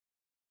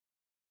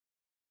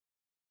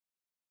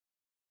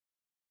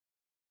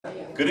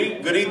Good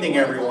evening,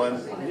 everyone.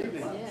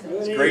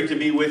 It's great to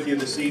be with you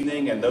this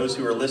evening and those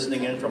who are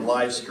listening in from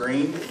live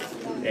stream.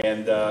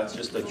 And it's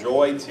just a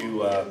joy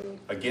to,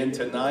 again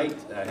tonight,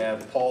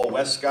 have Paul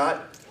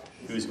Westcott,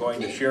 who's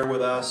going to share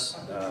with us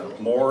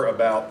more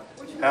about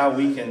how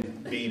we can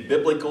be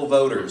biblical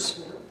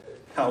voters,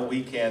 how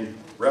we can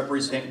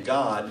represent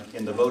God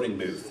in the voting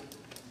booth.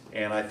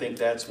 And I think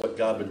that's what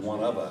God would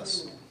want of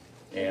us.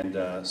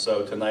 And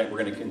so tonight we're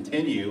going to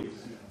continue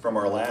from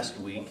our last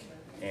week.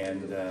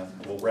 And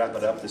we'll wrap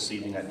it up this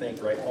evening, I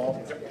think, right,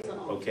 Paul?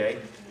 Okay.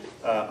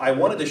 I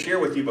wanted to share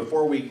with you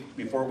before we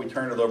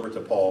turn it over to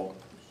Paul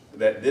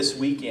that this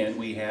weekend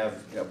we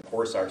have, of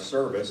course, our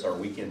service, our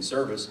weekend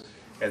service,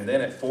 and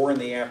then at 4 in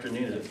the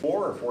afternoon, is it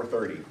 4 or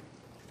 4:30?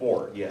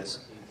 4, yes.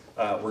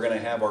 We're going to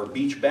have our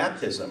beach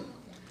baptism,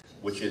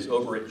 which is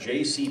over at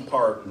J.C.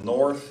 Park,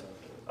 north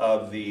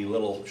of the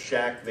little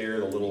shack there,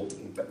 the little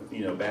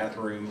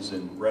bathrooms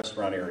and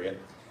restaurant area.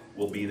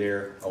 We'll be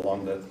there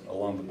along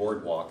the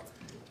boardwalk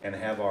and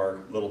have our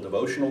little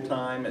devotional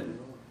time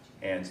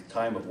and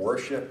time of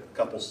worship, a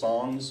couple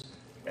songs,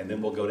 and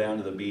then we'll go down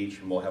to the beach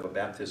and we'll have a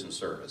baptism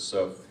service.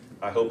 So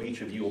I hope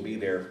each of you will be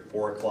there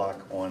 4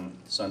 o'clock on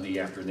Sunday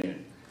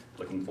afternoon.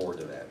 Looking forward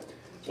to that.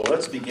 Well,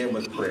 let's begin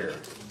with prayer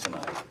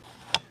tonight.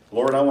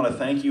 Lord, I want to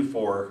thank you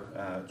for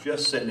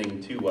just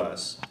sending to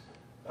us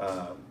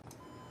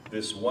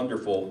this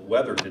wonderful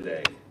weather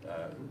today.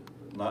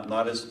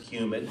 Not as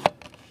humid,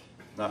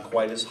 not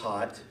quite as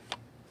hot,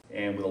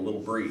 and with a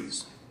little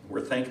breeze. We're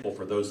thankful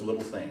for those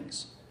little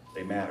things.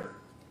 They matter.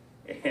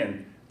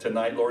 And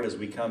tonight, Lord, as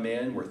we come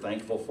in, we're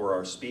thankful for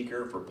our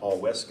speaker, for Paul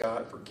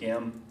Westcott, for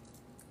Kim.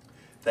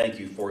 Thank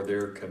you for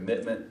their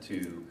commitment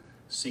to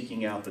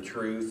seeking out the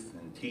truth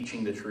and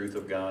teaching the truth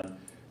of God.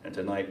 And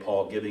tonight,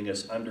 Paul, giving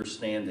us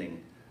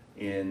understanding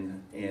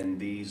in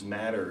these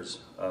matters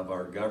of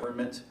our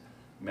government,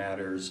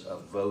 matters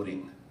of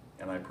voting.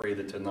 And I pray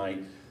that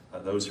tonight,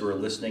 those who are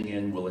listening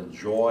in will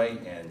enjoy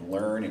and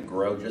learn and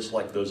grow just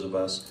like those of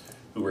us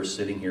who are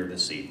sitting here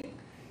this evening.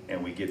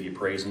 And we give you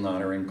praise and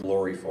honor and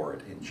glory for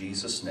it. In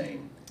Jesus'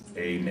 name,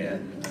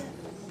 amen.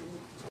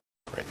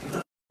 Great.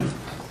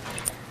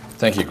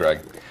 Thank you,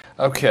 Greg.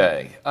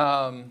 Okay.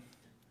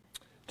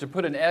 To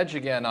put an edge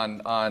again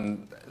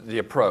on the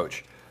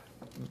approach,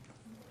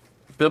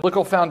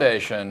 biblical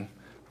foundation,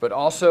 but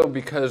also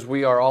because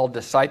we are all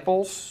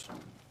disciples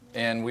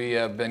and we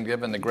have been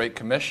given the Great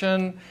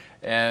Commission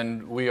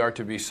and we are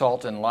to be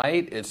salt and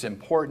light, it's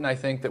important, I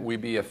think, that we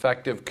be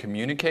effective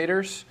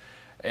communicators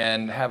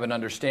and have an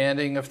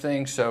understanding of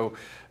things. So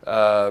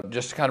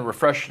just to kind of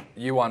refresh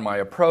you on my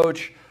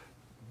approach,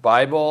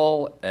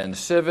 Bible and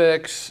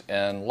civics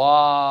and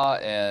law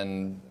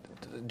and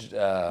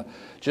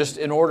just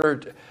in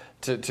order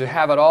to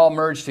have it all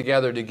merged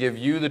together to give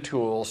you the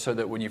tools so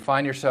that when you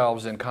find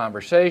yourselves in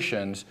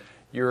conversations,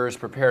 you're as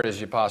prepared as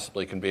you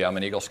possibly can be. I'm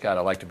an Eagle Scout.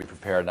 I like to be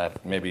prepared, and I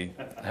maybe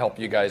help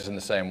you guys in the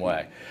same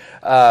way.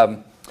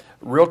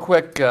 Real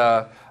quick,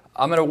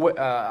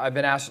 I've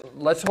been asked,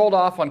 let's hold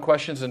off on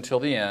questions until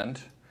the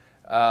end.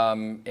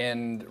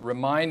 And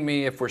remind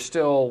me if we're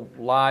still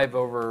live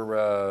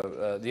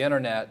over the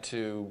internet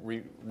to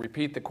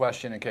repeat the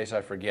question in case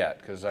I forget,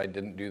 because I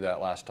didn't do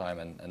that last time,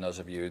 and those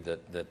of you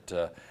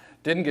that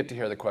didn't get to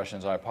hear the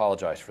questions, I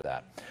apologize for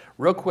that.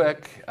 Real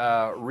quick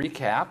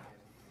recap.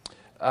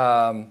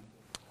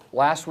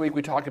 Last week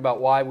we talked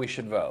about why we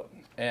should vote,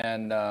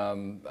 and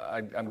I'm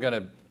going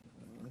to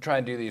try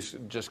and do these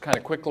just kind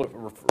of quick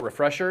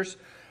refreshers.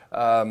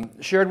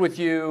 Shared with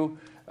you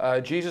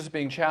Jesus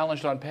being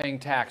challenged on paying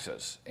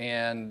taxes,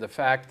 and the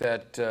fact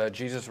that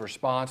Jesus'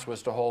 response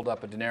was to hold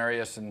up a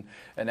denarius and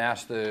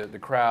ask the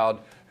crowd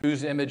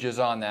whose image is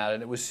on that,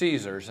 and it was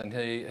Caesar's. And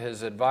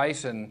his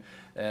advice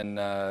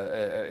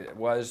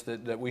was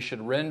that we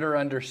should render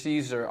unto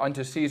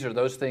Caesar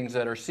those things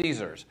that are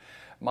Caesar's.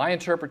 My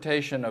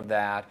interpretation of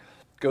that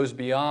goes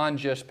beyond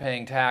just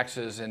paying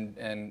taxes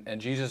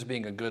and Jesus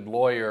being a good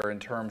lawyer in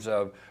terms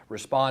of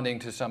responding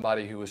to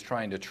somebody who was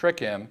trying to trick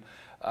him.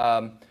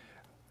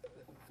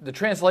 The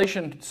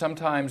translation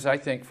sometimes, I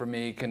think, for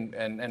me can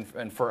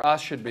and for us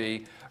should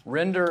be,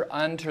 render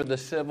unto the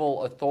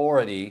civil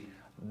authority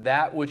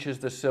that which is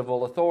the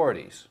civil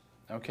authorities.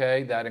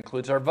 Okay, that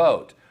includes our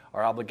vote,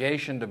 our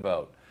obligation to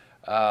vote.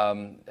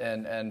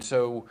 And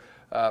so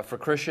for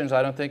Christians,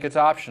 I don't think it's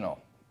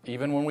optional.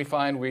 Even when we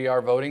find we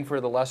are voting for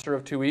the lesser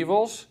of two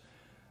evils,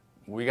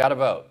 we got to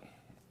vote.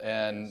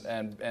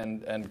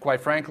 And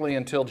quite frankly,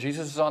 until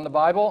Jesus is on the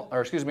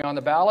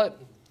ballot,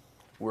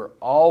 we're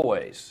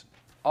always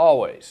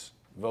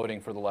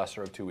voting for the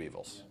lesser of two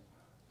evils.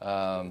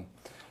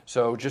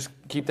 So just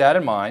keep that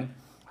in mind.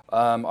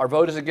 Our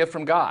vote is a gift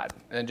from God.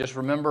 And just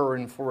remember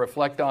and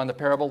reflect on the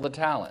parable of the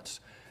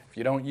talents. If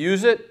you don't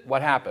use it,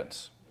 what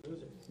happens?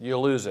 You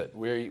lose it.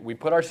 We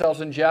put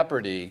ourselves in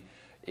jeopardy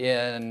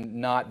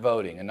in not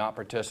voting and not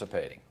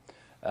participating.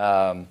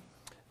 And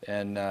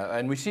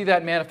we see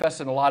that manifest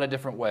in a lot of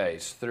different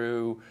ways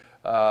through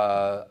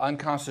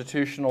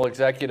unconstitutional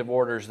executive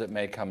orders that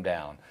may come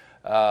down,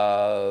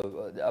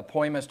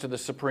 appointments to the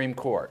Supreme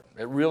Court.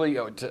 It really,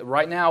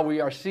 right now we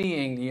are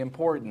seeing the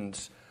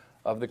importance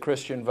of the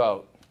Christian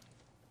vote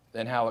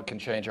and how it can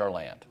change our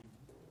land,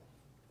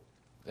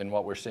 and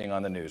what we're seeing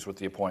on the news with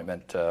the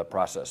appointment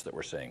process that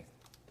we're seeing.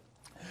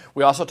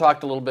 We also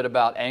talked a little bit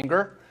about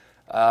anger.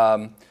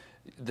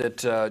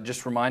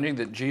 Just reminding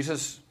that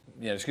Jesus,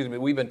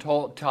 we've been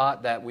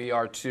taught that we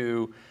are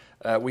to,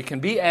 we can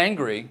be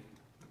angry,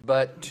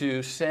 but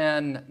to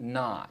sin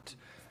not.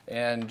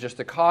 And just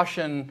the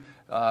caution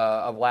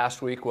of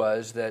last week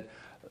was that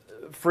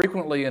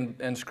frequently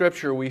in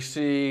Scripture we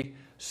see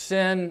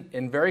sin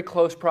in very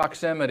close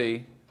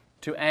proximity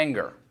to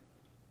anger,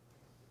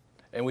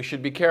 and we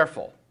should be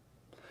careful.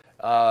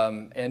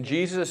 And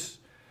Jesus'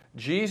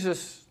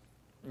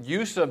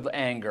 use of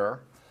anger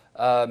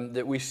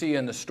that we see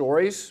in the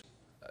stories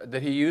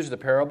that he used, the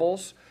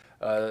parables,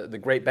 the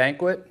great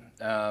banquet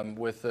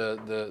with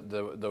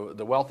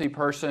the wealthy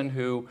person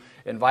who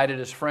invited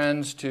his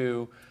friends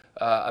to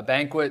a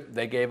banquet.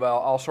 They gave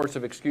all sorts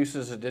of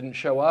excuses that didn't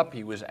show up.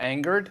 He was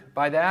angered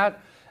by that,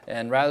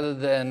 and rather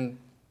than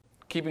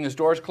keeping his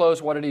doors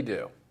closed, what did he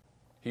do?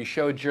 He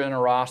showed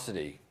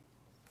generosity.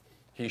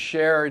 He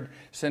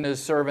sent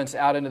his servants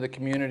out into the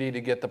community to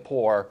get the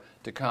poor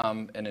to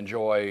come and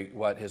enjoy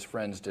what his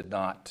friends did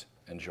not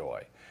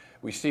enjoy.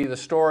 We see the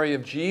story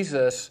of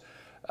Jesus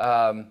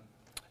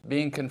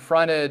being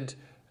confronted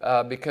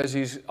because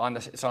it's on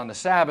the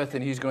Sabbath,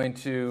 and he's going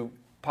to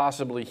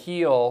possibly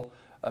heal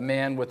a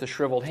man with a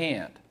shriveled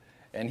hand.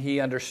 And he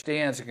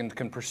understands and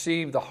can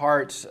perceive the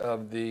hearts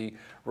of the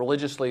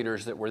religious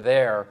leaders that were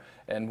there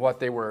and what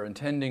they were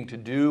intending to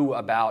do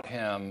about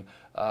him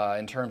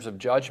in terms of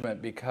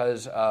judgment,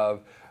 because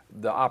of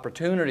the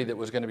opportunity that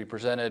was going to be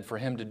presented for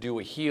him to do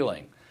a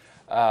healing.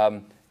 We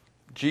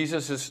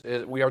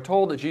are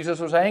told that Jesus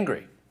was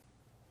angry.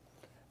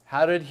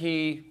 How did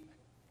he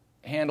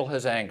handle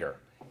his anger?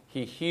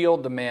 He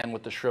healed the man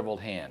with the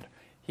shriveled hand.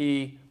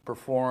 He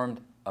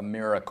performed a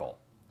miracle.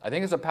 I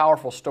think it's a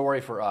powerful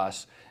story for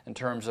us in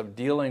terms of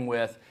dealing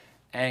with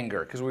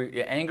anger, because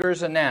anger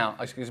is a noun.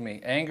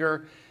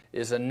 Anger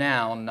is a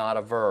noun, not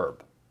a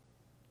verb.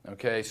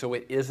 Okay, so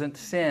it isn't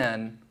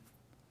sin.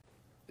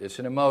 It's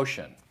an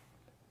emotion.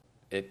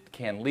 It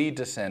can lead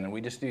to sin, and we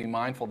just need to be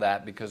mindful of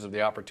that because of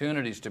the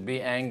opportunities to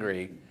be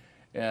angry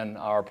in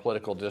our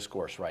political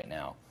discourse right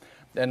now.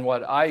 And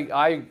what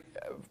I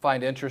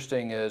find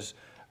interesting is,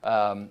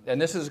 and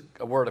this is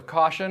a word of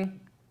caution,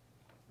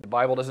 the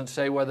Bible doesn't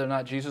say whether or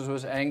not Jesus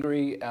was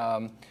angry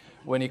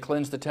when he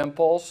cleansed the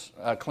temple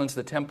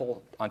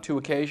on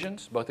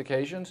both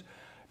occasions.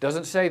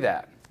 Doesn't say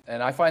that.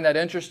 And I find that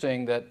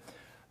interesting that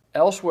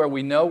elsewhere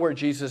we know where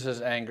Jesus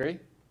is angry.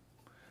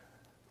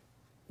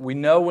 We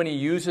know when he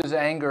uses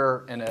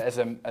anger as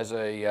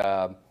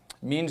a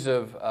means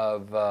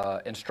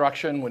of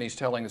instruction when he's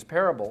telling his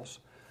parables,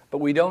 but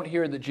we don't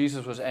hear that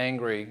Jesus was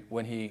angry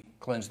when he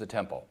cleansed the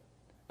temple.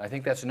 I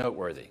think that's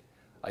noteworthy.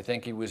 I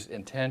think he was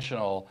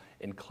intentional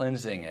in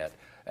cleansing it.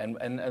 And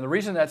the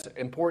reason that's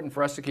important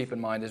for us to keep in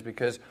mind is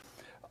because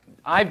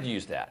I've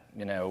used that.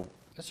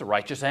 It's a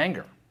righteous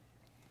anger.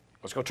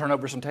 Let's go turn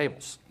over some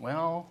tables.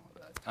 Well,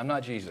 I'm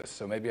not Jesus,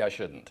 so maybe I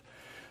shouldn't.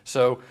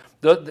 So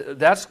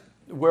that's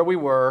where we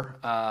were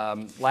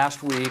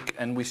last week,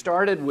 and we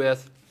started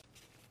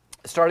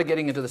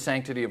getting into the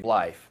sanctity of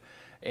life,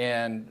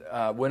 and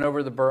went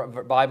over the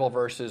Bible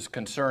verses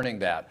concerning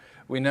that.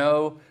 We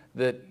know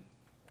that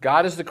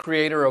God is the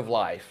creator of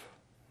life.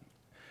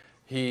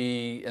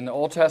 He, in the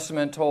Old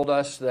Testament, told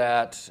us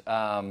that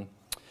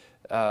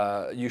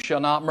you shall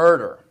not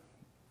murder.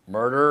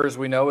 Murder, as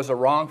we know, is a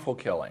wrongful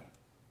killing.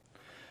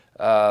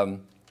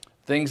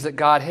 Things that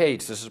God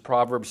hates, this is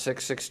Proverbs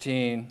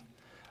 6:16,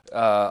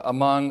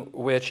 among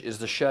which is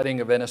the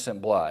shedding of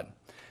innocent blood.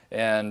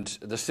 And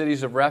the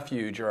cities of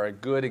refuge are a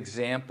good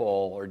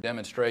example or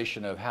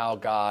demonstration of how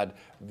God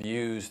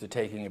views the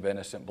taking of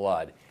innocent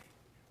blood.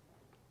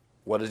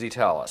 What does he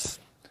tell us?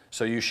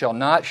 So you shall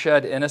not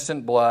shed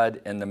innocent blood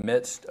in the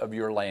midst of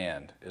your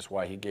land, is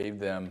why he gave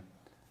them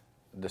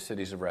the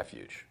cities of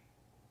refuge.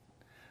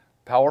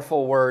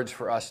 Powerful words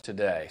for us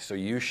today. So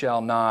you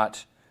shall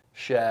not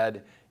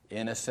shed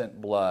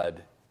innocent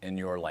blood in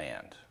your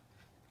land,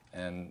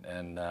 and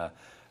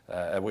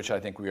which I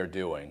think we are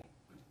doing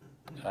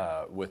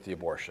with the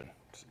abortion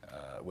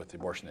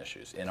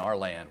issues. In our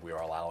land, we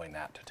are allowing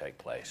that to take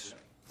place.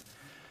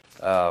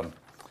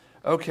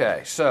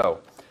 Okay,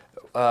 so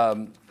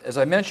as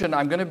I mentioned,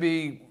 I'm going to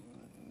be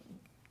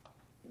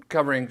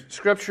covering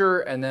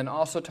Scripture and then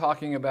also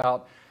talking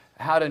about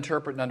how to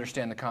interpret and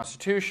understand the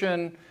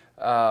Constitution,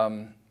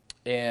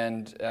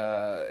 and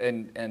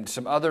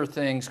some other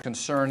things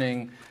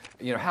concerning,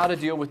 how to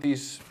deal with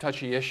these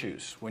touchy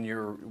issues when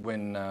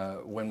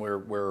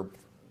we're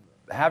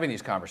having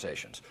these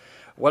conversations.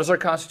 What does our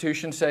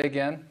Constitution say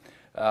again?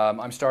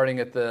 I'm starting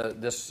at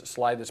this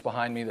slide that's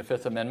behind me, the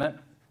Fifth Amendment.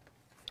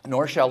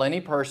 Nor shall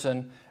any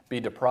person be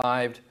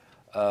deprived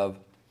of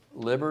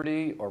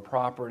liberty or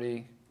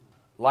property,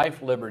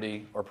 life,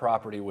 liberty, or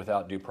property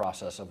without due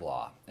process of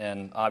law.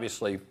 And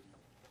obviously,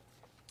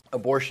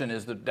 abortion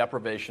is the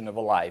deprivation of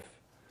a life.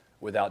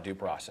 without due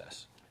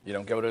process. You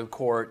don't go to the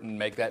court and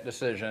make that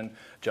decision.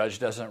 Judge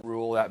doesn't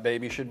rule that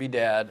baby should be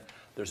dead.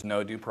 There's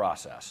no due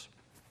process.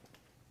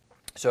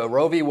 So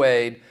Roe v.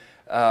 Wade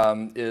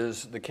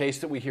is the case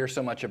that we hear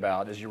so much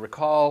about. As you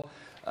recall,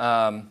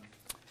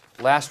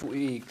 last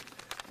week,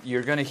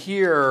 you're going to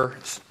hear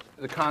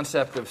the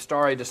concept of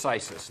stare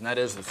decisis, and that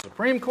is the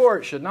Supreme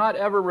Court should not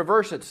ever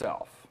reverse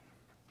itself.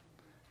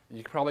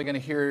 You're probably going to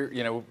hear,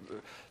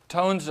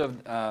 tones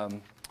of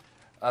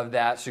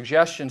that,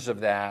 suggestions of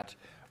that,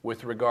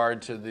 with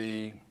regard to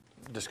the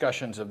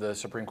discussions of the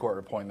Supreme Court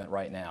appointment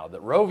right now.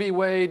 That Roe v.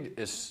 Wade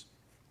is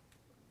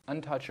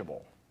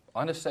untouchable,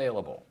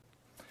 unassailable.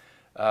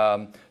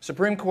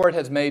 Supreme Court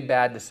has made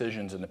bad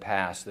decisions in the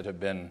past that have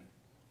been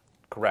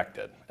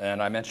corrected.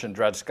 And I mentioned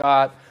Dred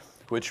Scott,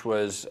 which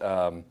was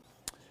the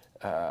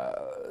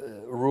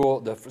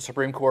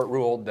Supreme Court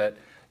ruled that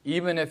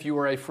even if you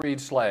were a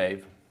freed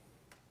slave,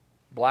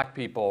 black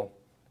people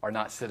are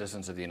not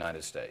citizens of the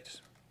United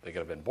States. They could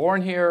have been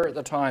born here at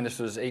the time. This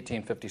was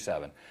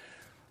 1857.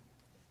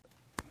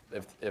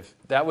 If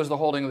that was the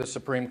holding of the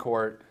Supreme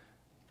Court,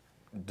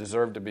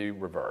 deserved to be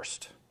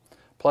reversed.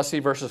 Plessy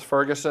versus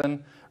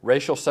Ferguson,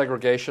 racial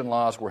segregation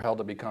laws were held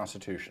to be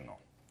constitutional.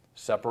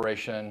 Separate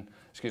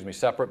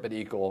but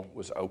equal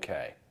was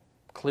okay.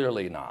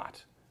 Clearly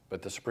not.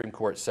 But the Supreme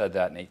Court said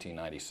that in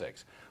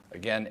 1896.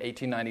 Again,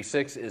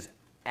 1896 is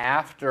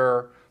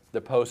after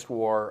the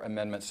post-war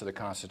amendments to the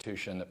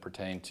Constitution that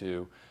pertain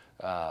to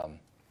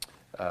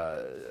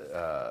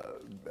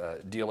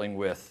dealing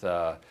with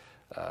the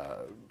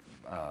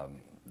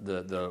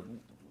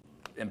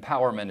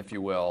empowerment, if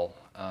you will,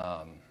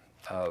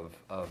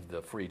 of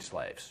the freed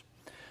slaves.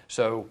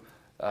 So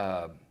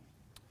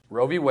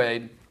Roe v.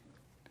 Wade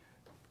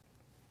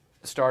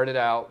started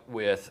out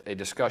with a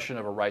discussion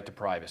of a right to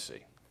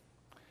privacy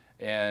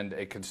and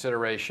a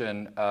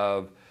consideration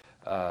of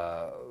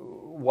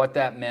what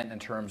that meant in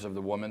terms of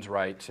the woman's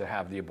right to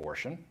have the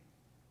abortion.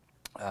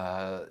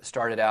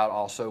 Started out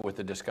also with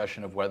the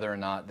discussion of whether or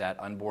not that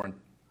unborn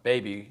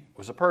baby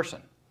was a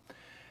person.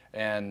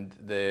 And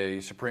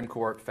the Supreme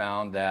Court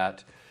found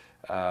that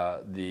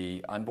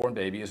the unborn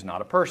baby is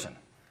not a person.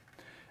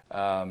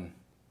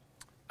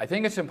 I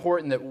think it's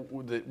important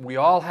that we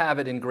all have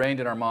it ingrained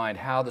in our mind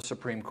how the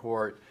Supreme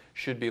Court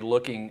should be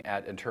looking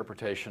at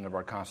interpretation of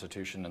our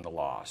Constitution and the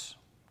laws,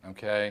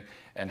 okay?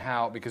 And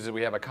how, because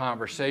we have a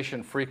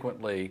conversation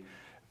frequently,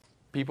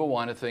 people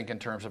want to think in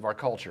terms of our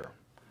culture.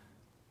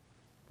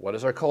 What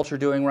is our culture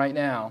doing right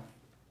now?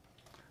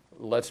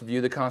 Let's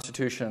view the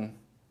Constitution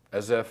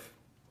as if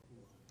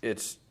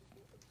it's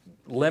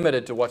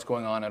limited to what's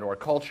going on in our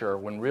culture,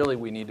 when really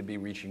we need to be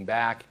reaching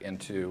back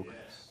into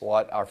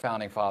what our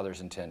Founding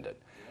Fathers intended.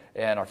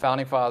 And our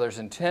Founding Fathers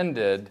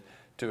intended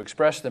to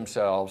express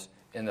themselves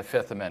in the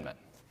Fifth Amendment,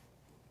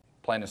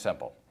 plain and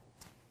simple.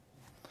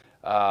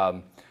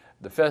 Our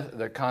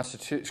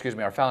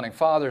Founding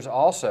Fathers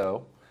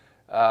also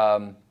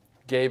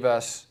gave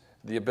us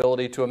the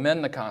ability to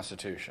amend the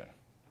Constitution.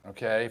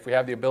 Okay? If we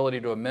have the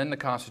ability to amend the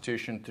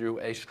Constitution through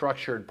a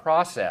structured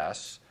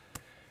process,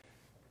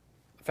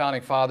 the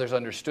Founding Fathers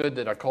understood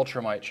that our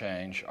culture might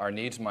change, our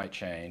needs might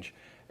change,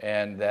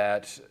 and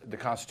that the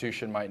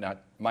Constitution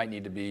might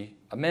need to be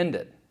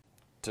amended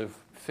to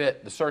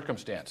fit the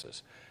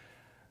circumstances.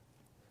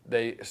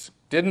 They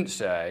didn't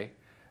say,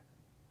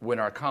 when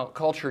our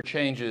culture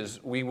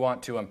changes, we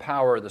want to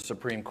empower the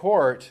Supreme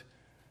Court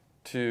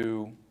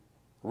to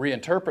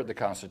reinterpret the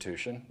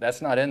Constitution.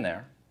 That's not in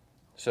there.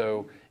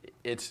 So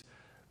it's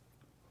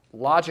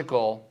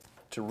logical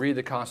to read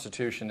the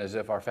Constitution as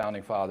if our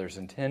Founding Fathers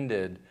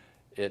intended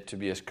it to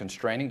be a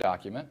constraining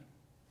document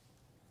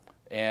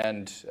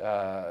and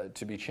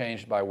to be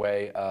changed by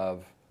way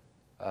of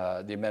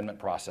the amendment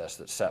process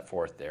that's set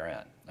forth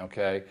therein.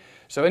 Okay?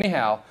 So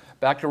anyhow,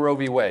 back to Roe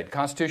v. Wade. The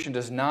Constitution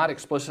does not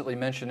explicitly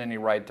mention any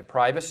right to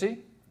privacy.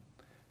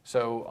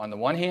 So on the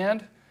one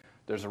hand,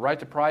 there's a right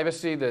to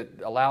privacy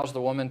that allows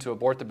the woman to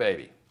abort the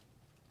baby.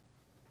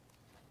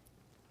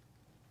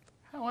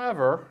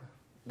 However,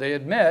 they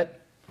admit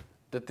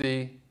that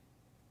the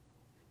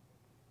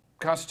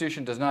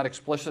Constitution does not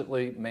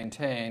explicitly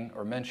maintain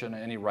or mention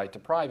any right to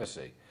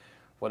privacy.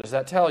 What does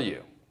that tell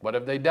you? What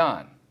have they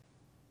done?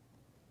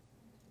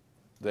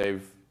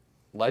 They've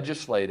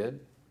legislated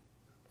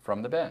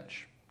from the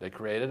bench. They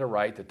created a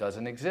right that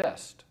doesn't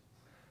exist.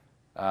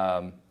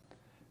 And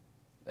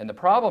the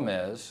problem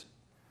is,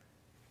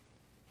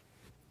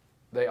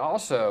 they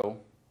also,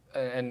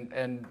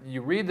 and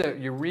you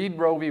read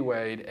Roe v.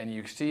 Wade and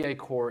you see a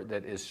court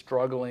that is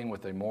struggling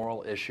with a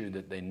moral issue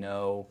that they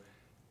know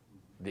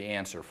the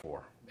answer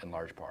for, in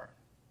large part.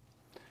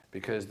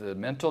 Because the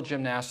mental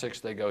gymnastics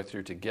they go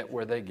through to get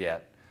where they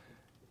get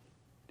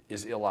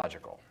is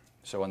illogical.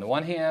 So on the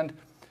one hand,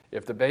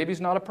 if the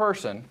baby's not a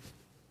person,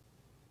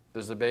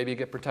 does the baby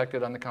get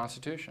protected on the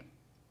Constitution?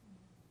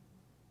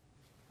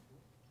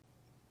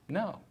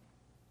 No.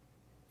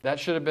 That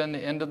should have been the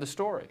end of the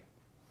story.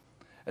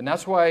 And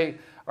that's why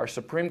our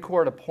Supreme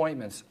Court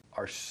appointments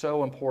are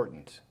so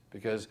important,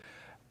 because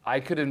I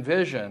could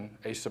envision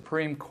a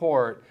Supreme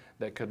Court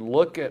that could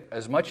look at,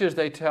 as much as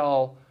they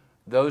tell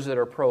those that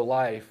are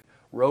pro-life,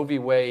 Roe v.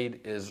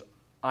 Wade is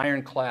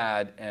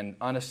ironclad and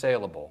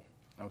unassailable,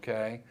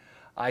 okay?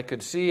 I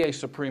could see a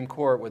Supreme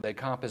Court with a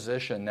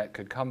composition that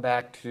could come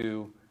back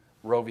to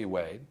Roe v.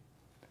 Wade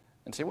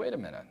and say, wait a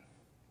minute,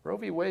 Roe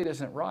v. Wade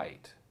isn't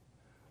right.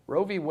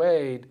 Roe v.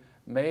 Wade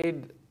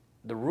made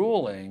the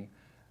ruling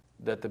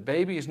that the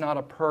baby is not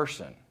a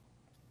person.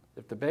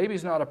 If the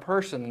baby's not a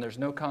person, then there's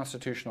no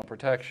constitutional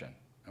protection,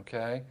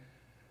 okay?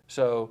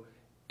 So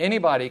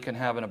anybody can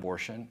have an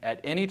abortion at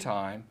any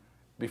time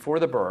before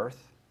the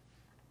birth,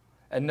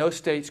 and no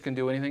states can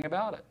do anything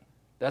about it.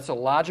 That's a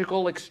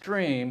logical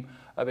extreme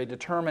of a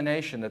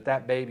determination that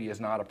that baby is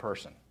not a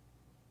person,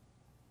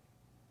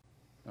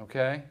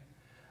 okay?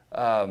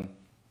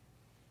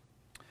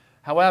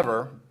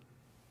 However,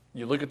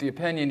 you look at the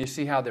opinion, you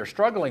see how they're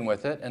struggling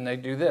with it, and they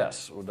do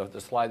this,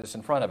 the slide that's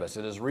in front of us.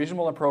 It is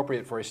reasonable and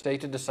appropriate for a state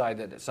to decide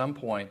that at some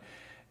point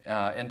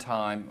in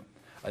time,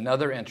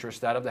 another interest,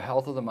 that of the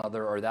health of the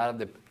mother or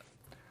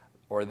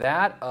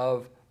that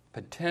of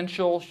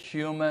potential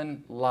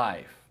human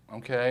life,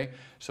 okay?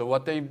 So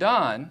what they've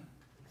done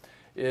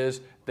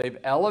is they've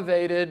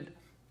elevated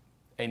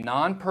a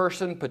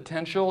non-person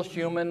potential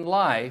human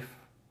life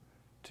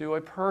to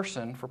a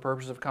person for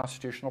purposes of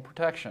constitutional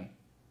protection.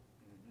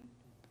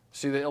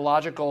 See the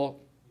illogical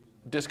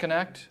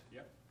disconnect?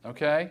 Yep.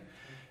 Okay?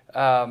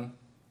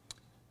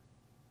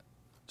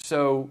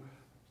 So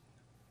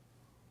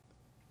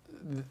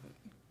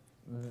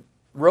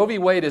Roe v.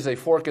 Wade is a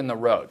fork in the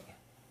road.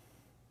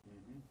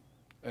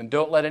 And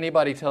don't let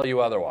anybody tell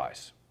you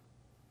otherwise.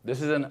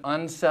 This is an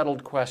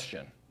unsettled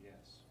question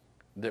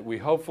that we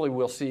hopefully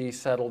will see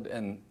settled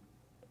in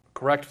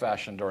correct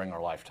fashion during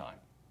our lifetime.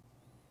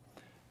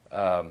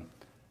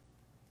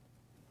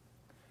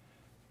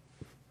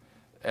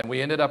 And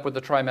we ended up with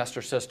the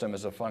trimester system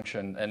as a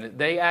function. And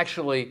they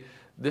actually,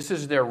 this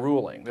is their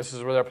ruling. This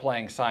is where they're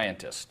playing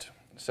scientist.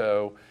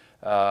 So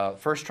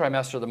first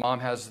trimester, the mom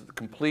has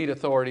complete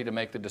authority to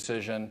make the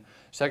decision.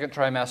 Second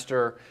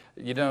trimester,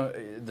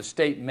 the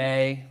state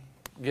may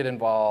get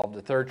involved.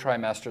 The third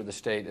trimester, the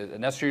state,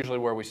 and that's usually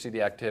where we see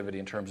the activity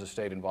in terms of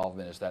state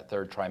involvement, is that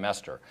third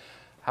trimester.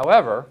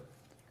 However,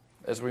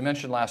 as we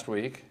mentioned last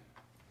week,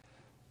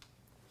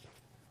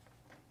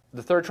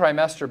 the third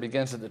trimester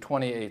begins at the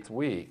 28th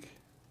week.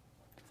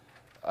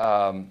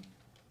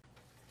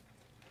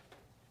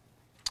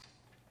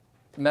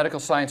 Medical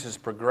science has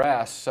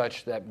progressed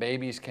such that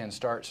babies can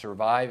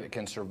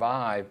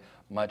survive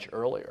much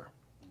earlier.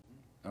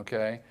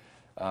 Okay,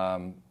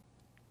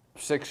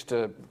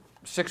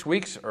 6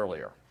 weeks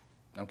earlier.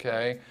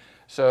 Okay,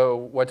 so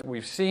what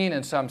we've seen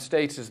in some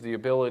states is the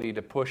ability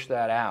to push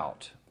that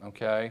out.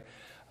 Okay,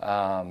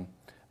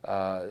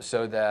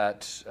 so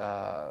that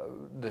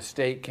the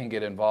state can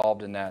get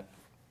involved in that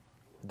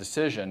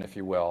decision, if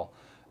you will,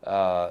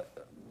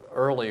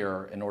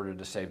 earlier in order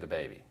to save the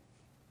baby.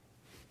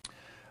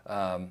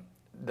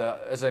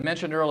 As I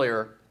mentioned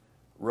earlier,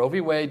 Roe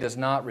v. Wade does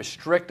not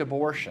restrict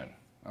abortion,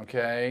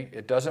 okay?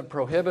 It doesn't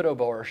prohibit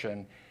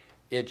abortion.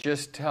 It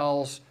just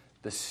tells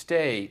the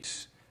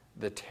states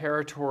the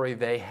territory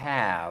they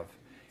have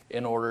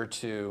in order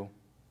to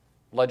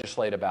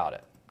legislate about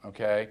it,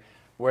 okay?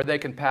 Where they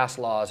can pass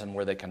laws and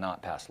where they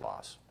cannot pass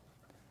laws.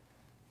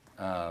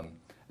 And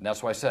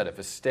that's why I said if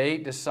a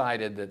state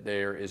decided that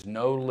there is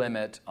no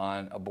limit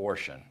on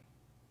abortion,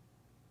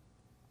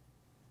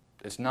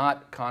 it's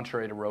not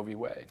contrary to Roe v.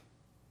 Wade.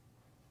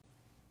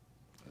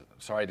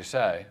 Sorry to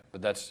say, but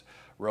that's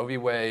Roe v.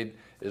 Wade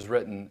is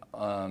written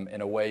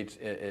in a way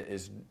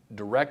is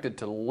directed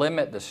to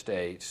limit the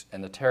states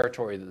and the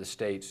territory that the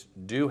states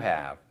do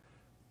have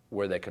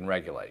where they can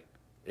regulate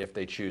if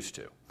they choose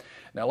to.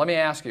 Now let me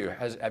ask you,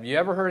 have you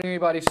ever heard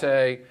anybody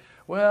say,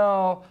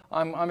 well,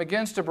 I'm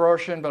against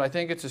abortion, but I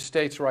think it's a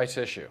states' rights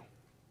issue?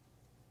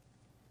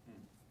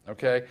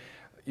 Okay?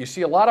 You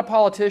see a lot of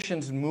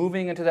politicians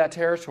moving into that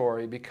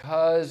territory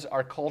because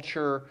our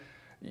culture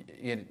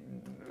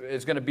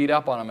is going to beat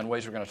up on them in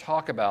ways we're going to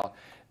talk about.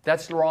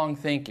 That's the wrong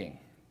thinking.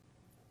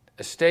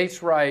 A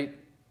states' right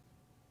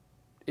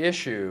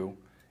issue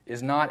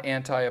is not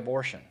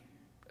anti-abortion.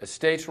 A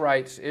states'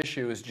 rights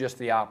issue is just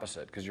the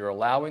opposite, because you're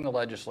allowing the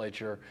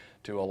legislature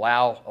to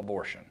allow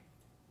abortion.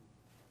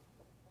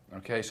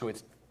 Okay, so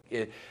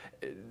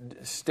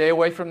stay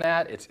away from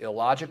that. It's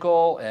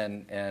illogical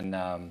and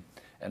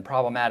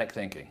problematic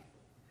thinking.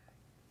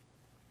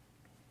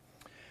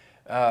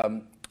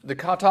 The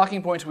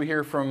talking points we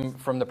hear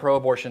from the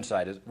pro-abortion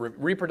side is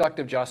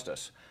reproductive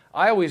justice.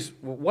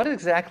 What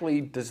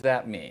exactly does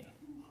that mean?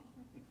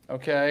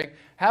 Okay,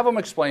 have them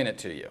explain it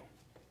to you.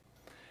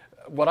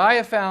 What I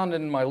have found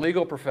in my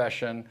legal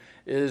profession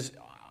is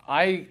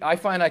I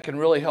find I can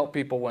really help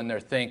people when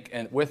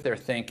with their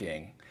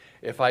thinking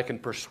if I can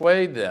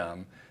persuade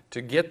them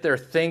to get their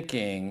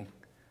thinking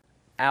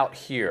out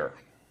here.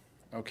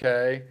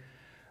 Okay.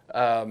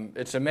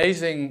 It's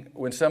amazing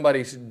when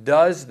somebody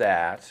does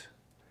that,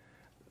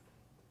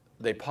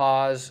 they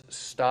pause,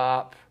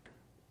 stop,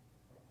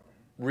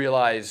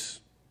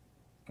 realize,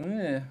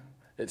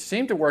 it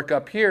seemed to work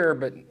up here,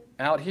 but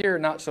out here,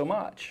 not so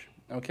much,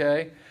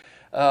 okay?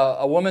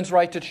 A woman's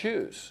right to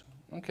choose.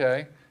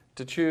 Okay,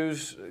 to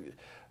choose.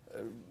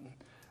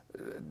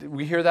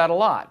 We hear that a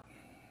lot.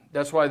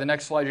 That's why the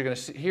next slide you're going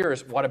to hear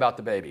is, what about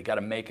the baby? You've got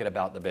to make it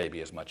about the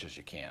baby as much as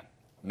you can.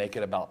 Make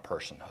it about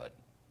personhood.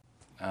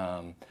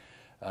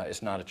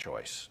 It's not a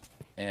choice.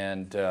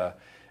 And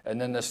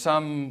then there's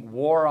some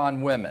war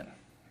on women.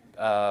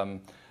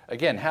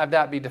 Again, have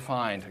that be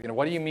defined.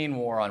 What do you mean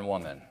war on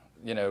women?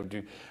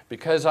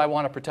 Because I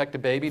want to protect a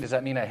baby, does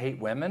that mean I hate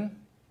women?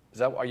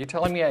 Are you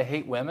telling me I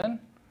hate women?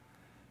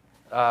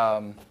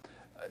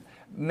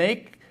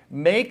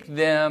 Make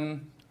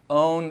them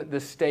own the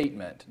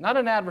statement. Not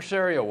in an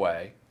adversarial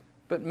way,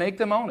 but make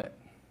them own it.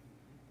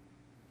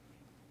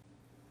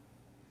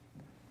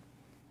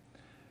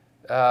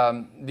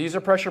 These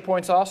are pressure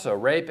points also.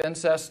 Rape,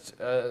 incest,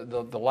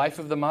 the life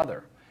of the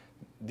mother.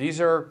 These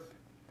are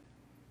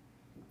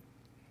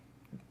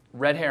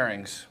red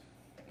herrings,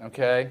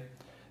 okay?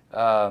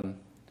 92%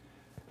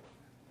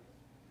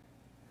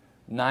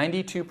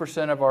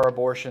 of our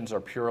abortions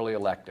are purely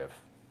elective.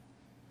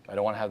 I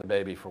don't want to have the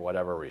baby for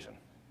whatever reason.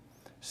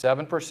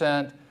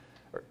 7%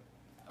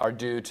 are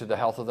due to the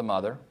health of the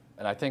mother,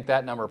 and I think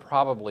that number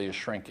probably is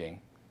shrinking.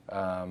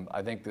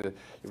 I think that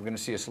you're going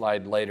to see a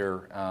slide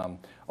later.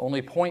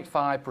 Only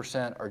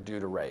 0.5% are due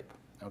to rape.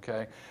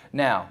 Okay.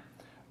 Now,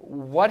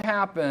 what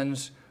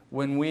happens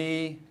when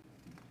we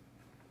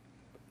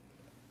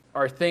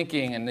are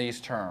thinking in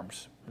these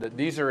terms, that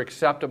these are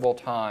acceptable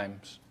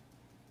times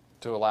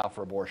to allow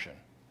for abortion?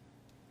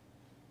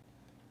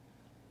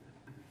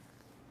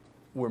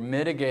 We're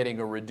mitigating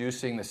or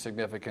reducing the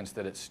significance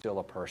that it's still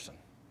a person,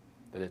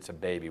 that it's a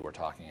baby we're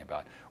talking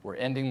about. We're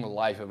ending the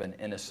life of an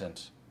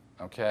innocent,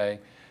 okay?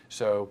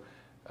 So,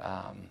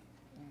 and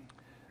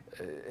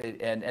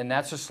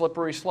that's a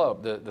slippery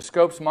slope. The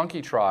Scopes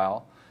monkey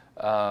trial,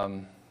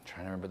 trying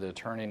to remember the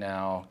attorney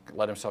now,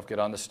 let himself get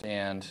on the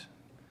stand,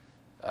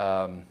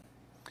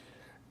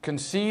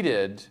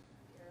 conceded,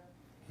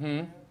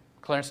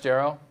 Clarence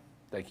Darrow,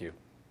 thank you,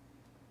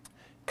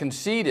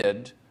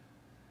 conceded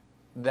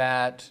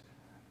that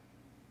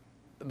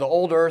the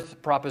old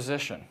earth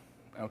proposition,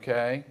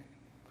 okay,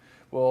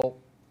 well,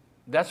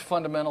 that's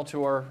fundamental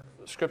to our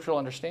scriptural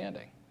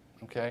understanding,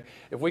 okay?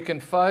 If we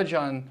can fudge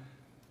on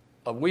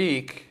a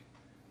week,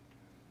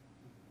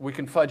 we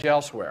can fudge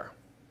elsewhere,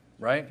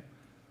 right?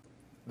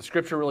 The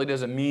scripture really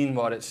doesn't mean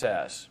what it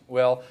says.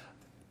 Well,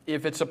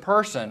 if it's a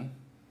person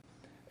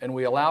and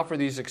we allow for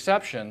these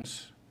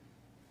exceptions,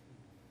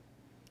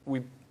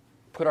 we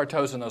put our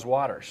toes in those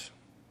waters.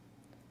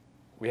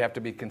 We have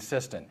to be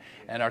consistent.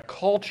 And our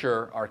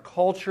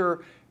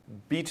culture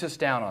beats us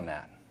down on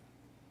that.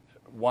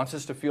 Wants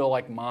us to feel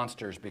like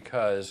monsters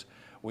because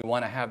we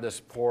want to have this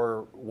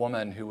poor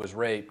woman who was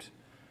raped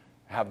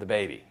have the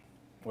baby.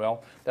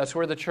 Well, that's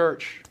where the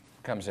church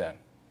comes in.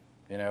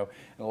 In a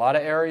lot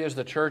of areas,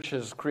 the church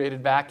has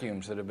created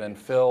vacuums that have been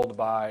filled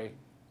by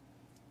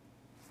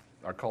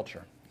our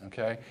culture.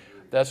 Okay?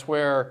 That's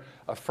where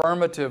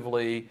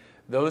affirmatively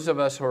those of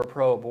us who are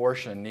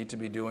pro-abortion need to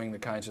be doing the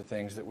kinds of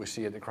things that we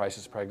see at the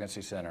Crisis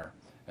Pregnancy Center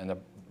and the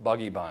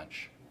Buggy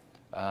Bunch.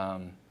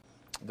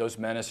 Those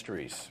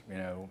ministries,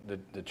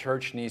 the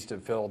church needs to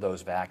fill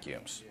those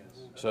vacuums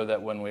so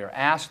that when we are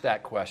asked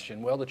that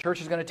question, well, the church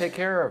is going to take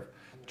care of,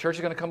 the church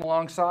is going to come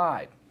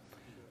alongside.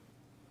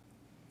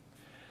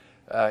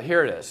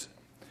 Here it is.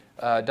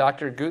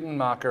 Dr.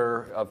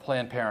 Gutenmacher of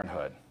Planned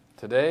Parenthood.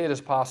 Today it is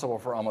possible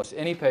for almost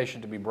any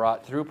patient to be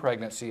brought through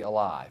pregnancy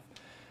alive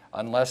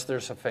unless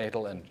there's a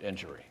fatal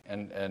injury.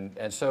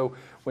 And so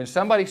when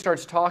somebody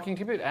starts talking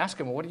to you, ask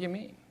them, what do you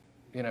mean?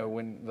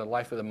 When the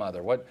life of the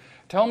mother.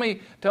 Tell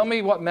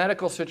me what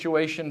medical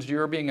situations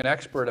you're being an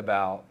expert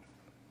about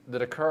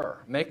that occur.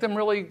 Make them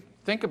really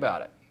think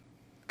about it,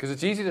 because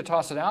it's easy to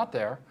toss it out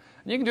there.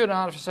 And you can do it in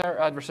an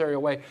adversarial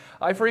way.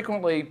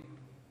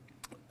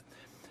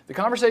 The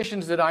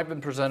conversations that I've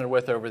been presented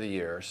with over the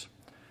years,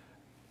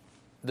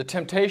 the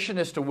temptation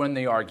is to win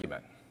the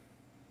argument.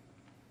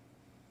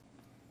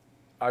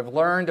 I've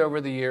learned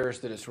over the years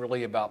that it's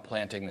really about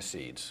planting the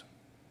seeds.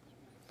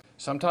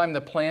 Sometimes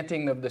the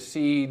planting of the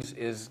seeds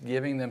is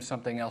giving them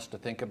something else to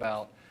think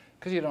about,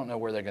 because you don't know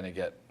where they're going to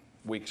get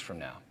weeks from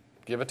now.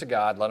 Give it to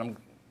God, let them,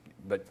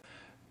 but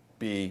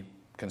be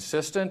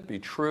consistent, be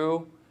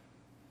true,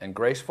 and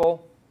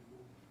graceful.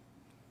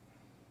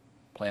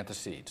 Plant the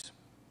seeds.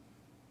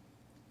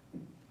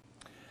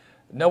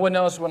 No one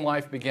knows when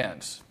life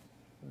begins.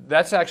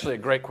 That's actually a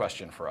great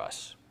question for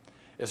us.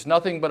 It's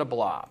nothing but a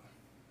blob.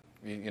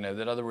 In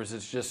other words,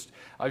 it's just,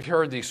 I've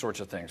heard these sorts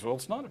of things. Well,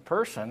 it's not a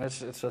person,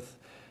 it's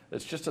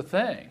just a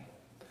thing.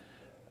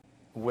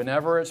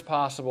 Whenever it's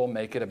possible,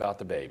 make it about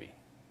the baby.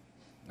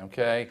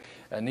 Okay?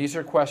 And these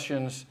are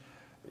questions,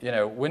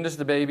 when does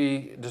the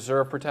baby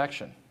deserve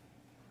protection?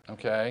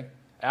 Okay?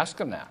 Ask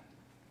them that.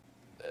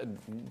 A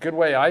good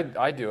way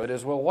I do it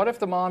is, well, what if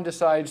the mom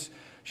decides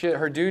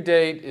her due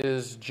date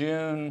is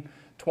June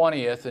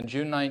 20th and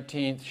June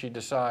 19th she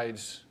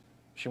decides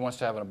she wants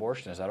to have an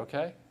abortion? Is that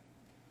okay?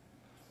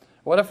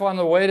 What if on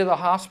the way to the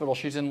hospital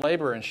she's in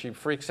labor and she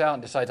freaks out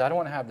and decides, I don't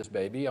want to have this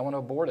baby, I want to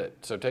abort it.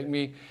 So take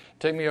me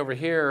over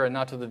here and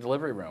not to the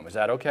delivery room. Is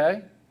that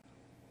okay?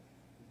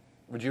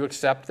 Would you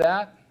accept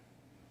that?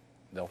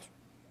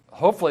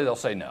 Hopefully they'll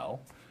say no.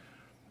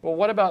 Well,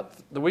 what about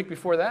the week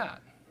before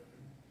that?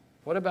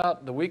 What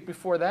about the week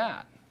before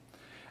that?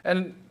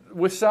 And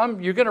with some,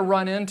 you're going to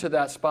run into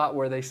that spot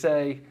where they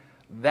say,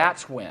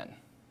 that's when.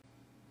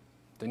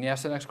 Then you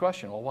ask the next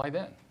question, well, why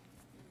then?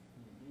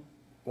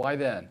 Why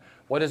then?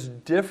 What is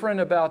different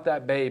about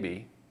that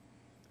baby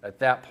at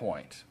that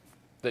point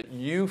that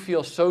you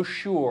feel so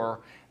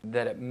sure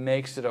that it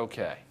makes it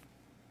okay?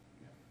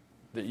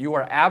 That you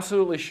are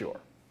absolutely sure?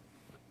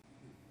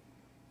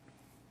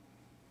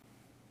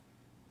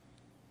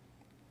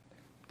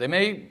 They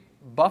may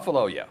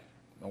buffalo you,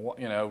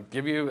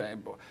 give you,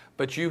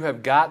 but you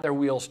have got their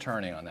wheels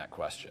turning on that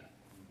question.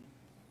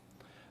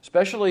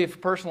 Especially if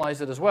you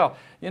personalize it as well.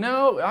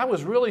 I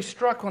was really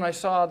struck when I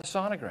saw the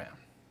sonogram.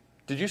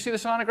 Did you see the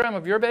sonogram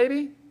of your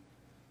baby? Do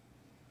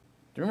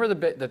you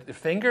remember the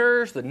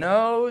fingers, the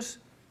nose?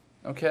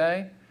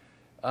 Okay.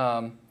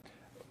 The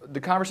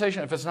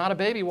conversation, if it's not a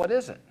baby, what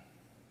is it?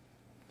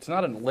 It's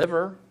not a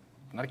liver,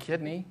 not a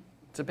kidney,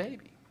 it's a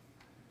baby.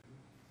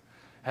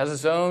 Has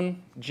its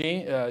own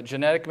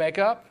genetic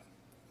makeup.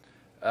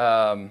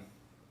 Let me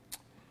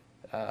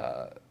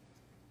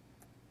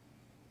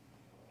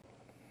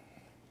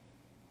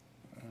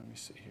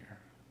see here.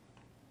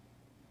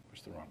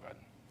 Push the wrong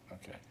button.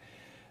 Okay.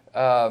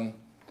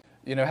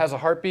 Has a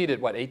heartbeat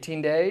at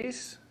 18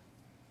 days?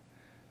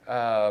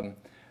 At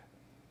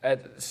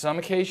some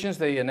occasions,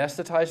 they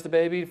anesthetize the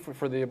baby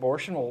for the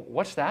abortion. Well,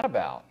 what's that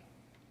about?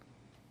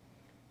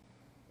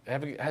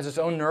 Has its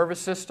own nervous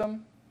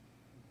system?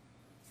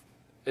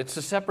 It's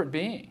a separate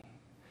being.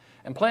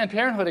 And Planned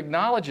Parenthood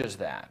acknowledges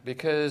that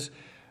because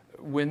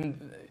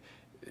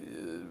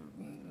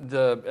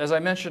as I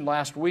mentioned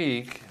last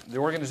week, the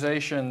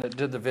organization that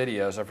did the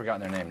videos, I've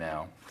forgotten their name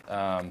now,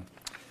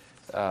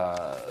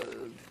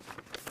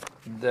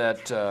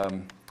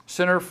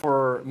 Center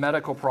for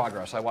Medical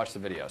Progress, I watched the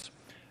videos.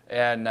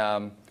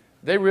 And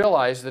they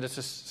realize that it's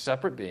a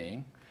separate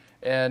being,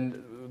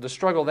 and the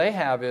struggle they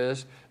have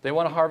is they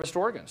want to harvest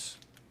organs.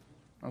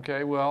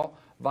 Okay, well,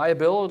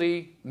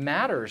 viability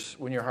matters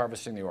when you're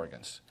harvesting the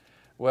organs.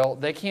 Well,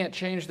 they can't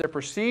change their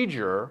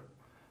procedure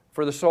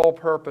for the sole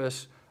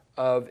purpose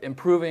of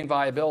improving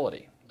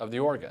viability of the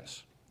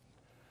organs.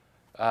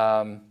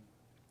 But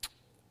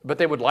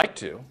they would like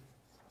to,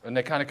 and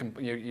they kind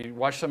of you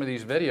watch some of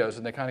these videos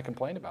and they kind of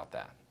complain about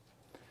that.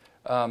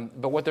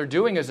 But what they're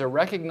doing is they're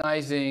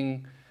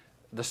recognizing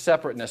the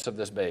separateness of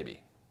this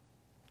baby.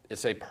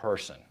 It's a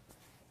person.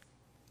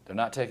 They're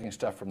not taking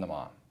stuff from the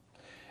mom.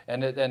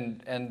 And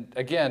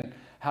again,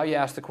 how you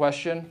ask the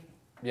question,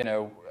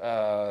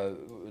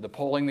 the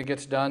polling that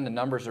gets done, the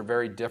numbers are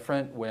very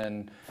different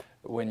when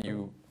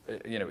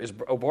is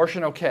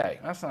abortion okay?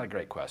 That's not a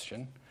great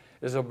question.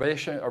 Is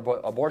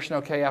abortion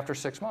okay after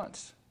 6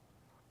 months?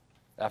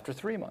 After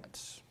 3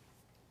 months?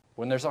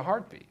 When there's a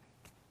heartbeat?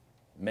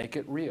 Make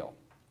it real.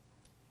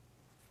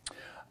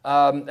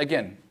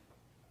 Again,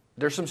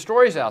 there's some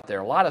stories out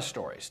there, a lot of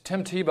stories.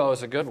 Tim Tebow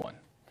is a good one.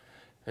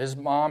 His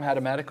mom had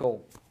a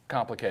medical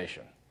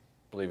complication,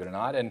 believe it or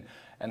not, and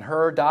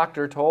her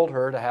doctor told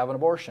her to have an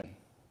abortion.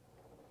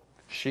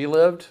 She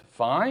lived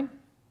fine.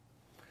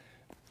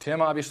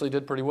 Tim obviously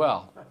did pretty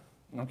well.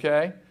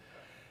 Okay?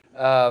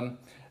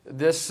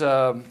 This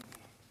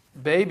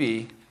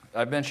baby,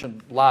 I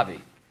mentioned Lavi,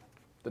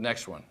 the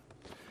next one.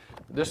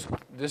 This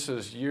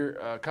is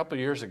a couple of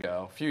years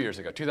ago, a few years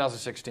ago,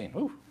 2016.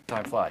 Ooh,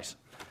 time flies.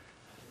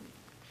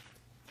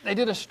 They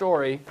did a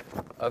story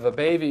of a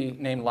baby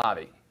named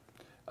Lavi.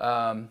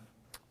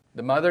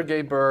 The mother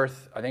gave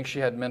birth. I think she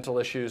had mental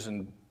issues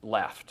and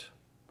left.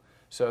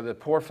 So the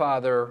poor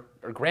father,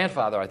 or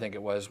grandfather I think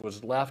it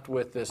was left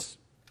with this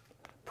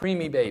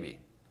preemie baby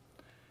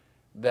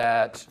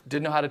that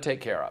didn't know how to take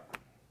care of.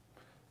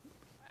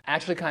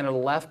 Actually kind of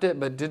left it,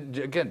 but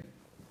didn't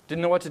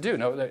know what to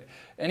do.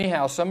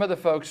 Anyhow, some of the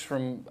folks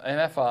from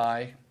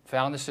MFI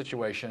found the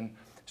situation,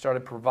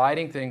 started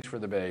providing things for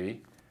the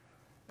baby,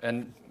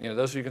 and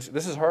those of you can see,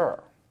 this is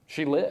her.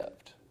 She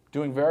lived,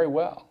 doing very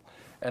well.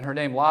 And her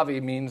name,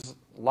 Lavi, means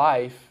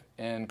life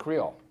in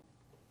Creole.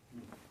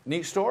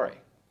 Neat story.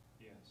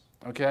 Yes.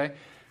 Okay?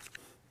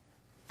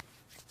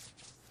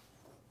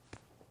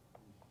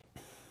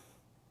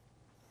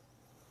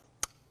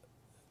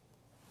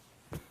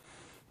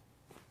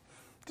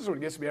 This is what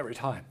gets me every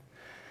time.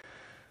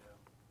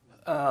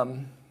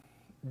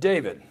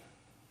 David.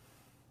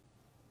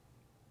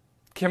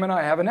 Kim and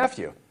I have a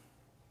nephew.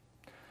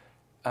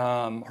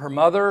 Her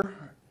mother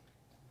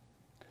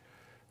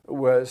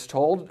was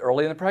told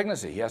early in the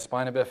pregnancy he has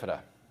spina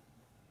bifida.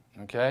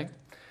 Okay?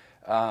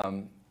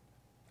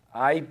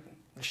 I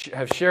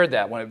have shared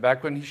that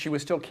back when she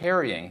was still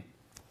carrying,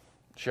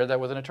 shared that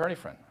with an attorney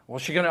friend. Well,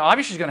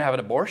 obviously she's going to have an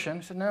abortion.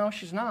 I said, no,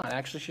 she's not.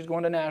 Actually, she's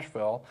going to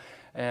Nashville,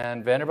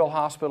 and Vanderbilt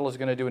Hospital is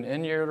going to do an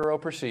in utero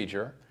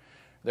procedure.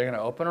 They're going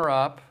to open her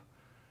up,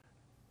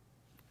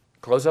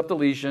 close up the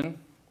lesion,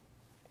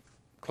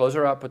 close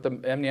her up, put the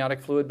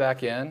amniotic fluid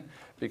back in,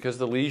 because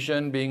the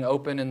lesion being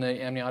open in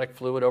the amniotic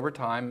fluid over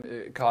time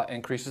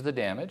increases the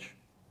damage.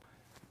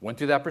 Went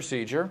through that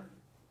procedure,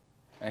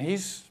 and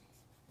he's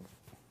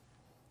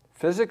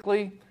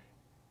physically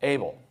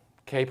able,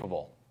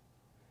 capable.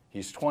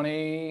 He's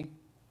 22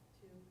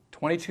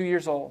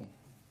 years old.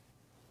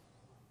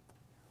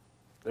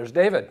 There's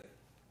David.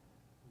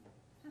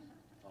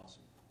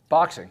 Awesome.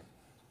 Boxing.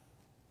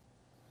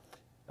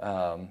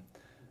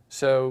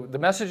 So the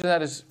message of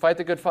that is fight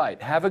the good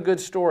fight. Have a good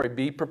story.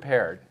 Be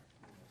prepared.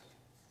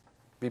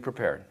 Be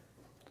prepared.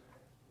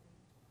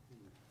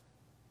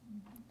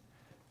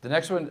 The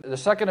next one, the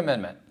Second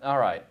Amendment. All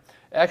right.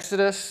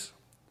 Exodus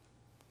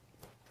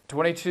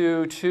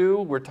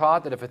 22:2, we're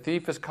taught that if a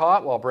thief is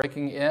caught while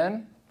breaking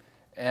in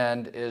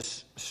and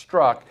is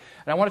struck,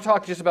 and I want to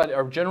talk just about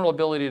our general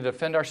ability to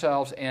defend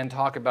ourselves and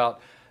talk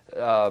about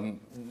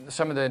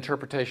some of the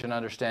interpretation and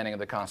understanding of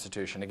the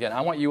Constitution. Again,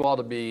 I want you all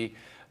to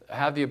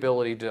have the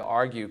ability to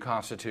argue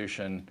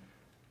Constitution.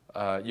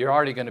 You're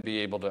already going to be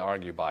able to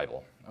argue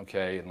Bible,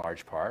 okay, in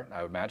large part,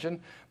 I would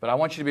imagine. But I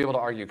want you to be able to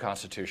argue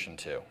Constitution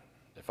too.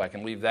 If I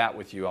can leave that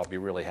with you, I'll be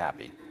really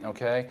happy,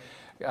 okay?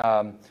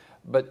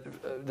 But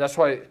that's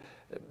why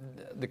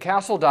the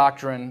castle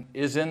doctrine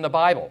is in the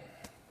Bible.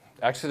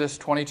 Exodus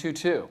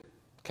 22:2.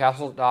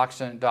 Castle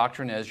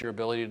doctrine is your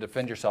ability to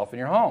defend yourself in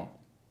your home,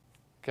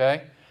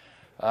 okay?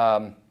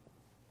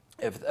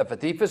 If a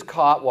thief is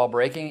caught while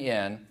breaking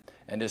in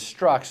and is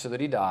struck so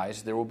that he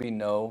dies, there will be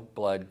no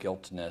blood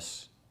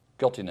guiltiness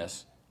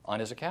on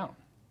his account.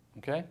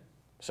 Okay?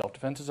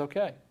 Self-defense is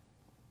okay.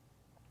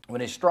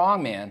 When a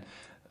strong man,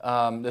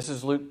 this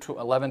is Luke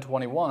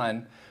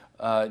 11:21,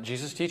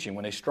 Jesus teaching,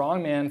 when a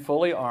strong man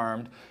fully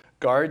armed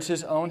guards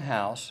his own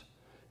house,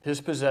 his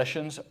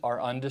possessions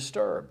are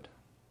undisturbed.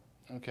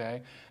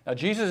 Okay? Now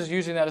Jesus is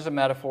using that as a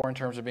metaphor in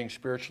terms of being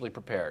spiritually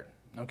prepared.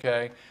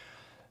 Okay?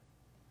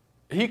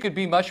 He could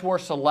be much more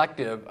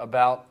selective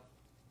about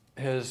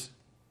his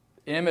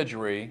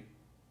imagery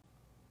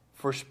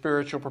for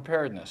spiritual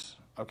preparedness,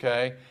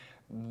 okay?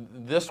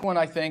 This one,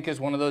 I think,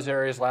 is one of those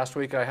areas. Last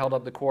week I held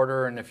up the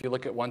quarter, and if you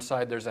look at one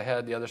side, there's a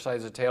head, the other side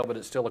is a tail, but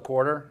it's still a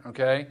quarter,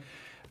 okay?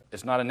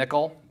 It's not a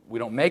nickel. We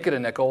don't make it a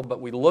nickel,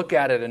 but we look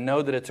at it and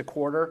know that it's a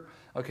quarter,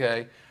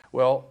 okay?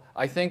 Well,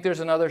 I think there's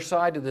another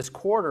side to this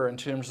quarter in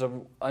terms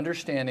of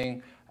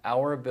understanding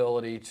our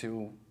ability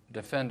to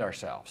defend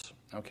ourselves,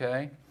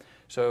 okay?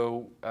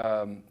 So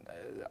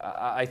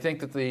I think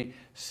that the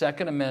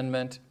Second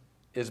Amendment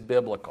is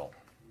biblical.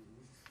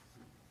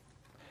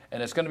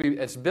 And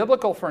it's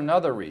biblical for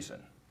another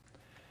reason.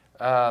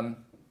 I'm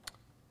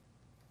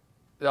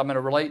going to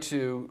relate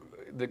to,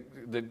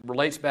 that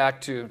relates back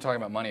to, I'm talking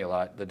about money a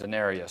lot, the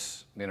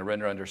denarius,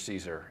 render under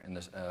Caesar. In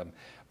this,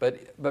 but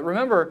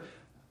remember,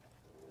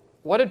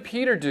 what did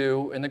Peter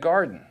do in the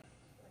garden?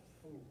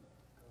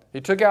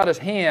 He took out his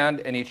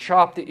hand and he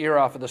chopped the ear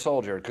off of the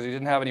soldier because he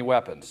didn't have any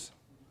weapons.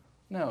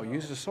 No,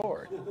 use a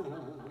sword.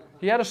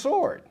 He had a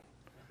sword.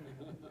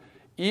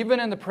 Even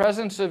in the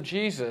presence of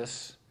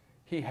Jesus,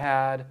 he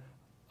had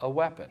a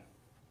weapon.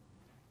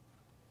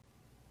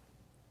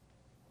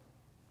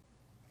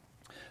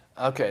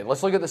 Okay,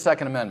 let's look at the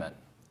Second Amendment.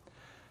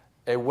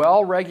 A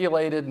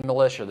well-regulated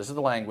militia, this is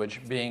the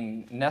language,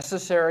 being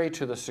necessary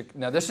to the...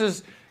 Now, this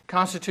is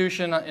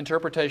Constitution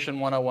Interpretation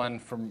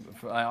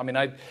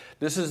 101.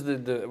 This is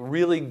the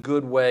really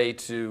good way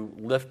to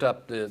lift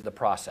up the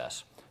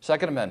process.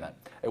 Second Amendment.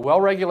 A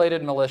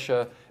well-regulated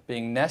militia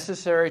being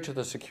necessary to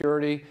the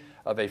security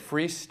of a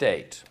free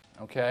state.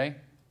 Okay?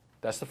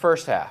 That's the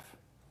first half.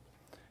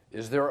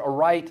 Is there a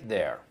right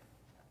there?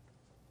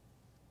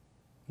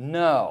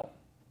 No.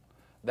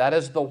 That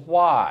is the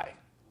why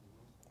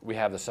we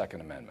have the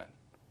Second Amendment.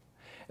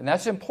 And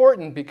that's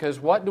important because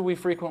what do we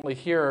frequently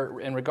hear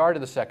in regard to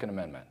the Second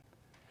Amendment?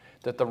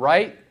 That the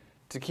right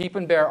to keep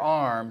and bear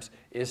arms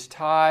is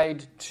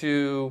tied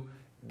to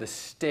the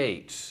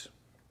states.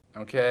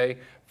 Okay?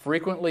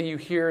 Frequently you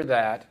hear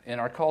that in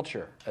our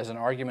culture as an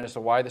argument as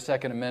to why the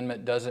Second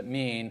Amendment doesn't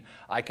mean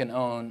I can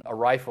own a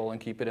rifle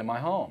and keep it in my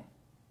home.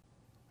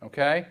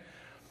 Okay?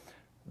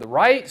 The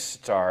right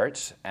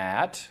starts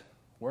at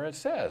where it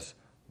says,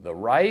 the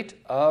right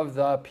of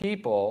the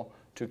people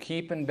to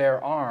keep and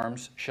bear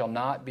arms shall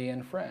not be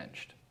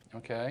infringed.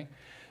 Okay?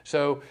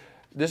 So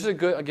this is a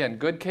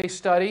good case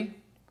study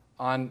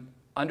on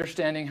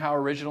understanding how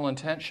original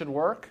intent should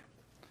work.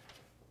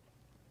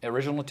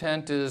 Original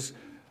intent is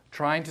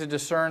trying to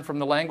discern from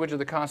the language of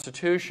the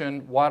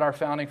Constitution what our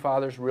founding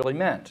fathers really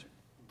meant.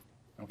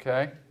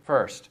 Okay?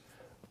 First,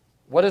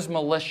 what is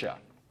militia?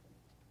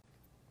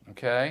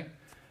 Okay?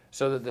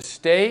 So that the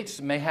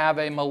states may have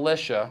a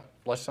militia.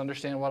 Let's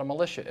understand what a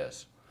militia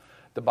is.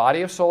 The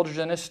body of soldiers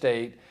in a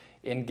state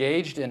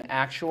engaged in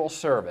actual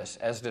service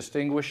as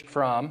distinguished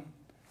from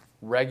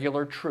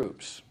regular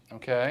troops.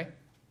 Okay?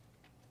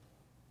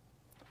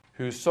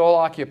 Whose sole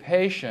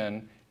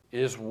occupation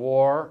is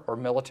war or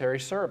military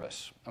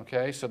service.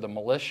 Okay, so the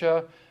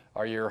militia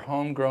are your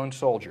homegrown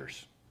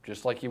soldiers,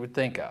 just like you would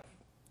think of.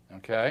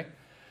 Okay,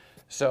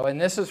 So,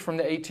 and this is from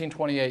the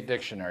 1828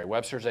 dictionary,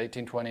 Webster's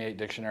 1828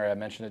 dictionary. I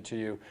mentioned it to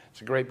you. It's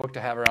a great book to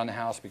have around the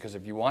house because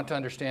if you want to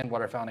understand what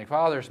our founding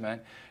fathers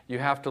meant, you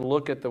have to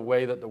look at the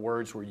way that the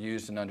words were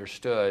used and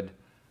understood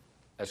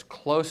as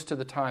close to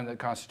the time that the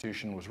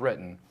Constitution was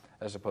written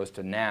as opposed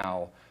to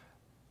now,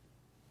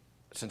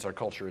 since our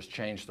culture has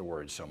changed the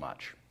words so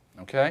much.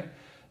 Okay?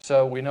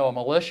 So we know a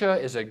militia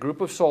is a group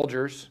of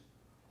soldiers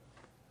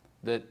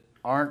that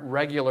aren't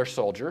regular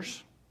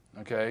soldiers.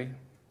 Okay?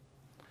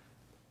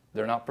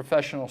 They're not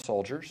professional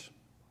soldiers.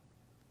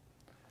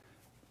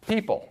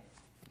 People,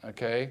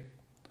 okay?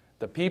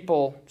 The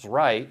people's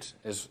right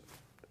is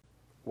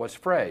what's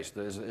phrased,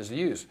 is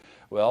used.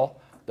 Well,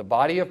 the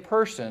body of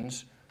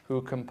persons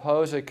who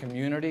compose a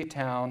community,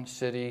 town,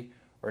 city,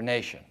 or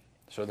nation.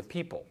 So the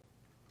people.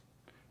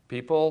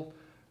 People,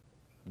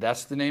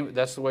 that's the name,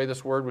 that's the way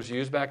this word was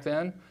used back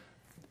then.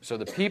 So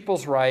the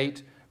people's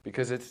right,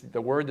 because it's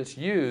the word that's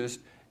used,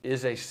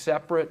 is a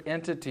separate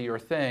entity or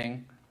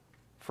thing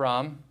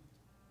from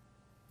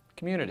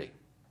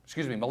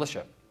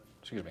militia.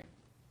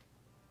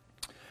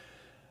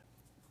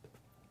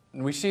 And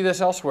we see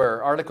this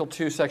elsewhere. Article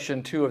 2,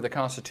 Section 2 of the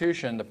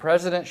Constitution, the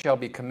President shall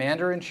be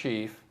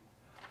Commander-in-Chief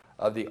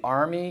of the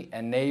Army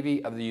and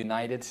Navy of the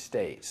United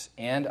States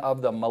and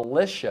of the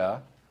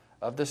militia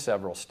of the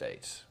several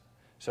states.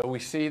 So we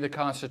see the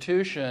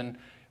Constitution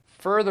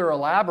further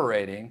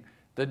elaborating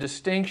the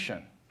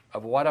distinction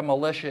of what a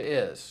militia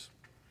is.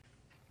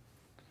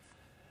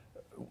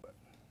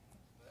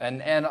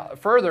 And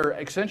further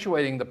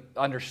accentuating the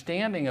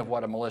understanding of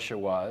what a militia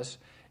was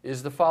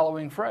is the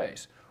following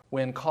phrase: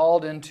 when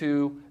called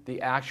into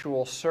the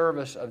actual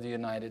service of the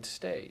United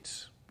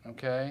States.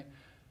 Okay?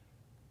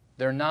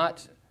 They're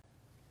not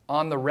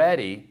on the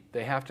ready,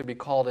 they have to be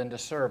called into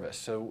service.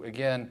 So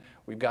again,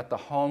 we've got the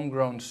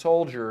homegrown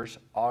soldiers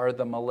are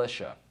the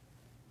militia.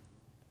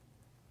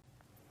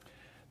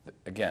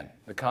 Again,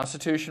 the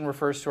Constitution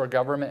refers to our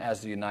government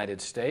as the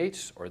United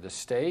States or the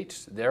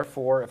states.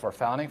 Therefore, if our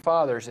founding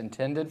fathers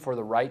intended for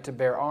the right to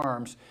bear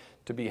arms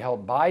to be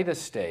held by the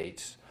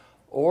states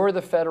or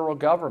the federal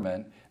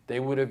government,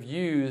 they would have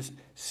used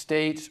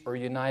states or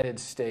United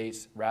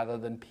States rather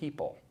than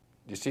people.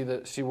 Do you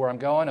see where I'm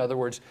going? In other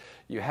words,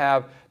 you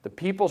have the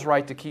people's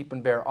right to keep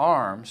and bear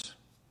arms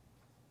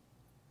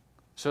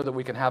so that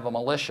we can have a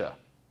militia.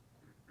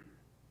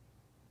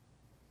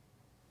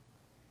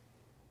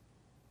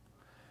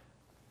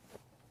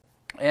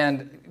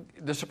 And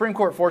the Supreme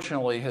Court,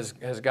 fortunately, has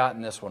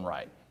gotten this one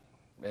right.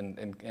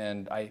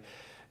 And I,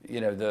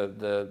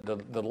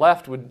 the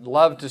left would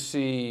love to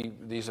see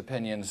these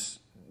opinions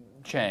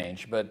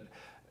change, but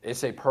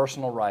it's a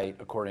personal right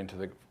according to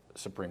the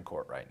Supreme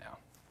Court right now.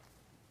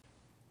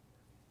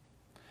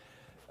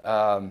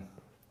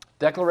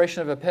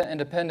 Declaration of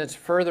Independence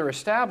further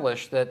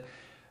established that,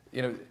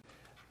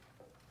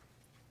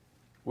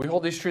 we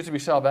hold these truths to be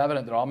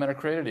self-evident that all men are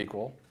created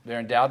equal. They're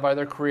endowed by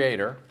their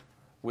Creator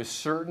with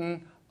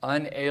certain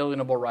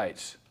unalienable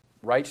rights,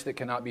 rights that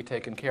cannot be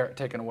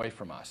taken away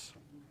from us.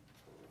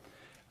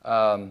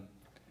 The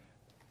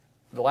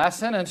last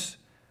sentence,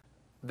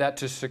 that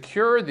to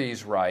secure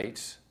these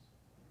rights,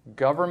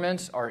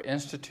 governments are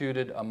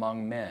instituted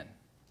among men.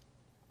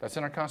 That's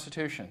in our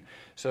Constitution.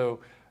 So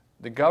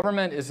the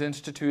government is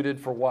instituted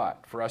for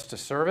what? For us to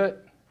serve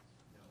it?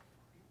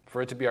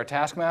 For it to be our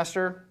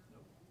taskmaster?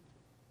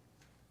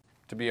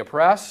 To be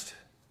oppressed?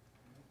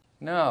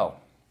 No,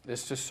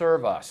 it's to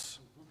serve us.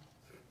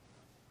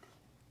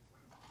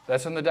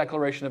 That's in the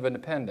Declaration of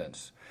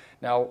Independence.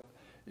 Now,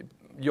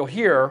 you'll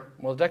hear,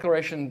 well, the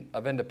Declaration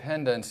of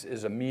Independence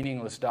is a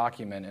meaningless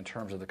document in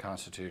terms of the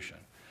Constitution.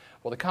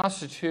 Well, the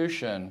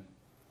Declaration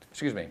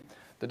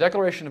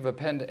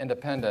of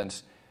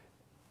Independence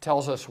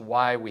tells us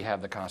why we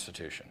have the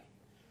Constitution.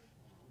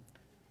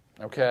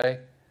 Okay?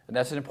 And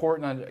that's an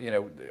important,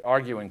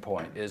 arguing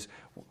point, is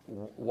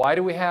why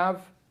do we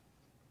have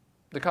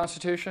the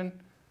Constitution?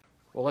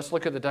 Well, let's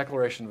look at the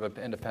Declaration of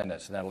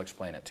Independence, and that'll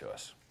explain it to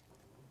us.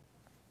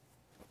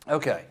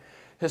 Okay.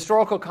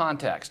 Historical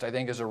context, I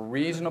think, is a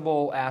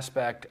reasonable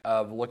aspect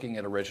of looking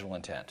at original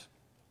intent,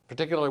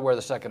 particularly where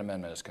the Second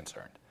Amendment is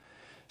concerned.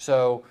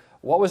 So,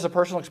 what was the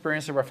personal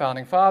experience of our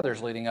founding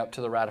fathers leading up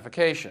to the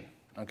ratification?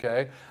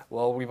 Okay,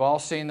 well, we've all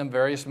seen the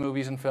various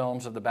movies and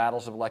films of the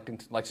battles of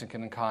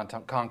Lexington and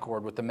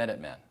Concord with the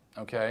Minutemen.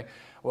 Okay,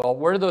 well,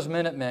 where did those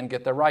Minutemen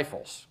get their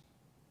rifles?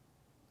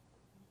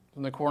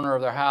 In the corner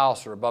of their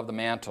house or above the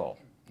mantle.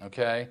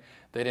 Okay,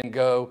 they didn't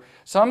go.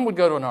 Some would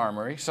go to an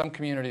armory. Some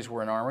communities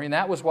were an armory, and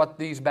that was what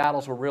these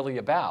battles were really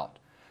about.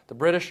 The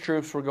British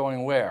troops were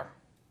going where?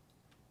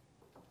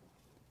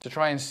 To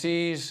try and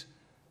seize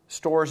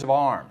stores of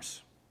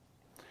arms.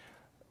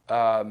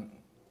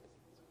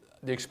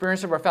 The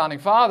experience of our founding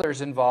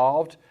fathers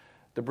involved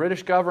the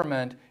British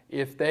government,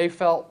 if they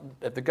felt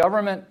that the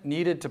government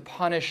needed to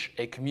punish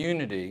a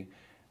community,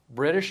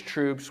 British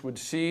troops would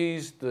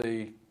seize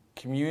the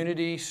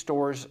community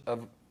stores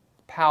of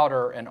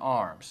powder and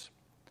arms,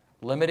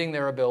 limiting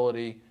their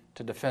ability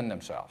to defend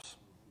themselves.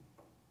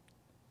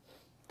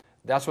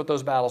 That's what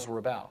those battles were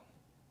about.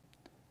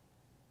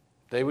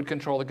 They would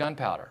control the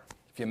gunpowder.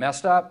 you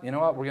messed up, you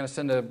know what? We're going to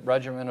send a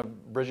regiment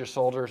of British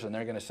soldiers, and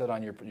they're going to sit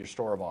on your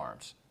store of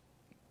arms.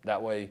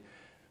 That way,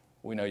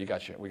 we know we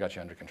got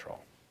you under control.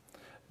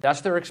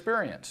 That's their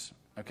experience.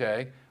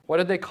 Okay? What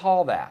did they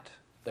call that?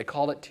 They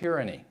called it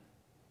tyranny.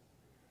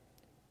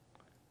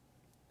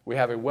 We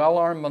have a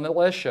well-armed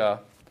militia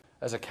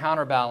as a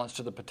counterbalance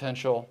to the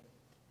potential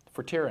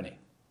for tyranny.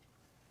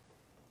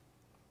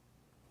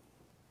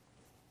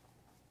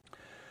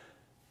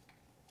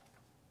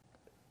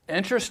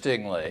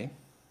 Interestingly,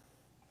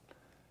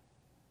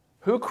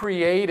 who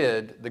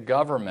created the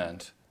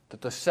government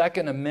that the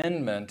Second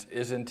Amendment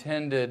is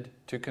intended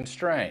to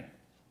constrain?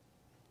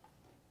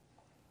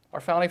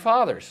 Our founding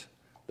fathers,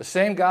 the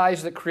same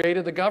guys that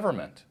created the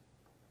government.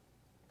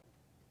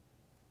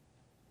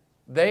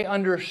 They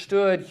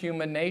understood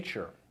human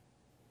nature.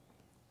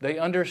 They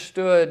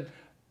understood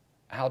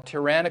how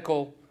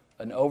tyrannical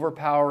an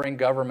overpowering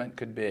government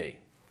could be.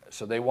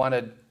 So they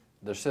wanted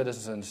their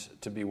citizens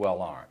to be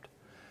well armed.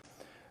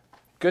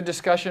 Good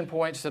discussion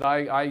points that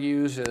I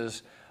use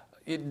is,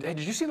 did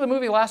you see the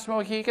movie Last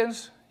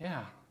Mohicans?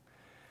 Yeah.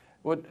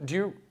 What,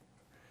 do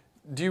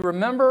you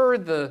remember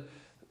the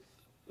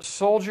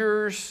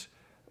soldiers,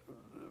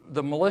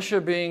 the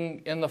militia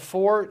being in the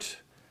fort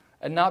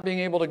and not being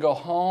able to go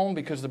home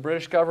because the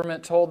British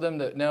government told them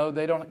that no,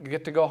 they don't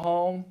get to go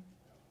home?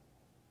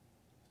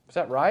 Is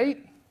that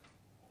right?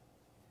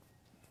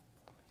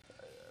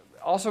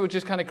 Also, it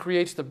just kind of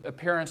creates the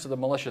appearance of the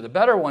militia. The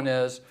better one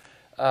is,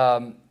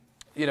 now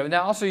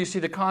also you see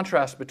the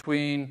contrast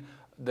between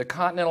the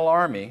Continental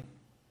Army,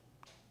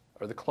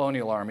 or the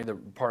Colonial Army, the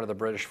part of the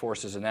British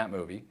forces in that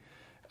movie,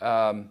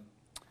 and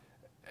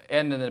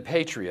then the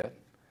Patriot.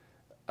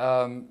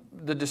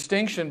 The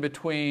distinction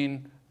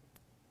between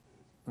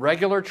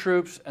regular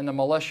troops and the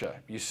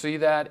militia. You see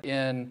that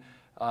in,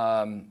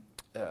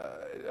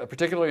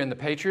 particularly in the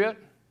Patriot.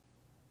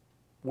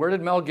 Where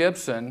did Mel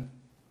Gibson,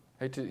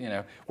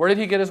 where did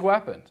he get his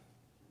weapons?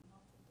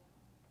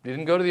 He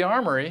didn't go to the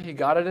armory, he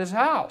got it at his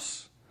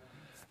house.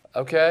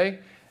 Okay?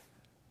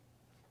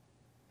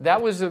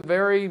 That was a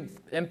very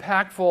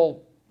impactful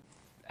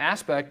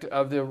aspect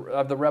of the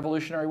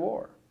Revolutionary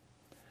War.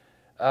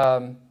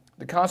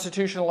 The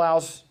Constitution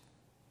allows,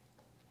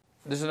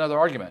 this is another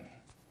argument,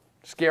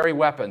 scary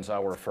weapons I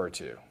will refer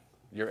to.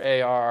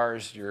 Your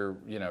ARs,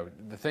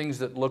 the things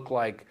that look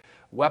like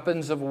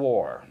weapons of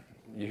war.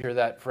 You hear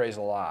that phrase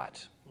a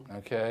lot,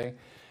 okay?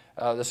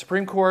 The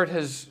Supreme Court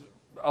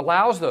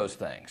allows those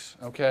things,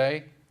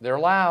 okay? They're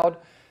allowed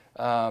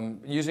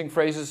using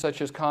phrases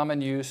such as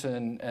common use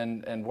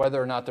and whether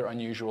or not they're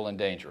unusual and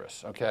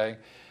dangerous, okay?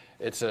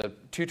 It's a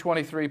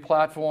 223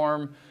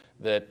 platform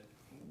that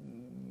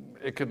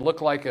it could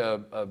look like a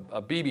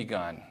BB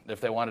gun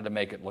if they wanted to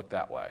make it look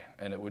that way,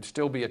 and it would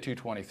still be a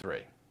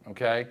 223,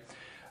 okay?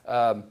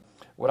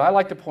 What I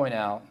like to point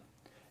out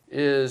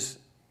is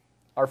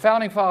our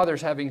founding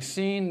fathers, having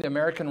seen the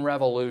American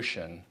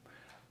Revolution,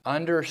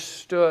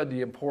 understood the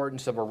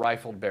importance of a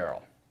rifled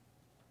barrel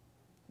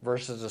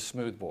versus a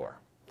smoothbore.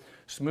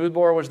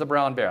 Smoothbore was the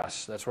brown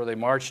bess. That's where they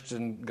marched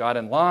and got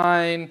in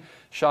line,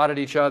 shot at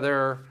each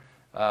other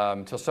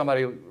until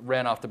somebody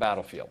ran off the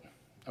battlefield.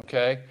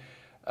 Okay?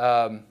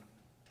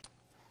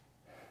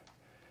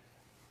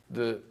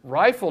 The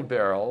rifled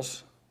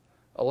barrels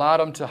allowed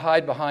them to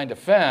hide behind a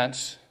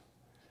fence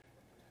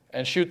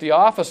and shoot the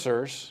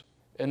officers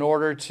in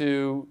order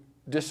to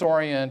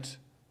disorient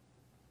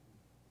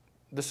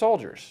the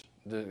soldiers.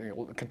 The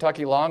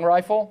Kentucky long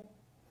rifle,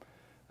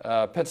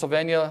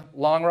 Pennsylvania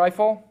long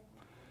rifle,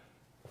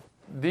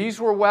 these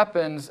were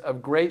weapons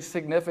of great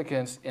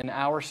significance in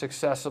our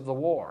success of the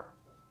war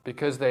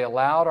because they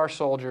allowed our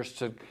soldiers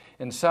to,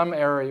 in some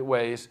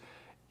ways,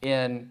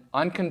 in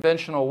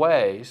unconventional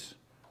ways,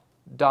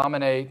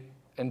 dominate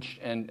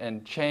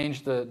and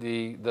change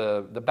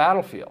the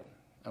battlefield.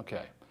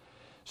 Okay,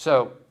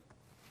 so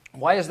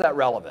why is that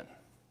relevant?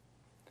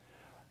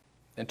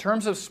 In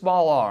terms of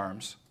small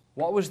arms,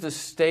 what was the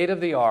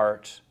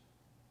state-of-the-art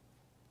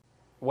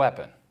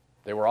weapon?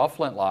 They were all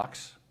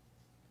flintlocks,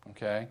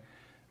 okay?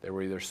 They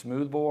were either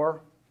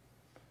smoothbore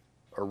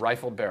or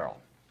rifled barrel.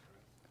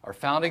 Our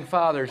founding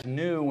fathers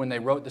knew when they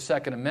wrote the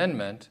Second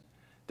Amendment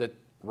that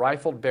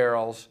rifled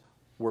barrels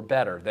were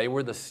better. They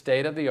were the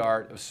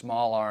state-of-the-art of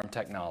small arm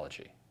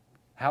technology.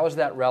 How is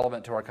that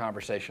relevant to our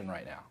conversation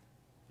right now?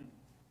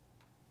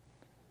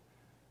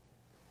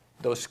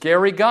 Those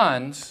scary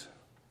guns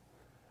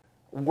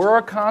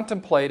were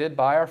contemplated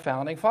by our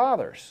founding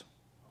fathers.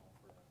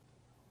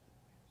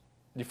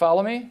 You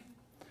follow me?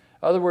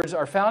 In other words,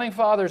 our founding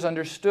fathers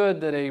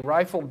understood that a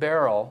rifled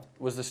barrel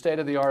was the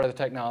state-of-the-art of the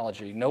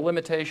technology. No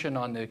limitation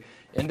on the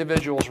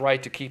individual's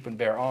right to keep and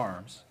bear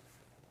arms.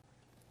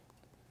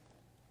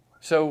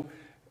 So,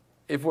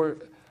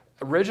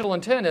 original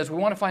intent is we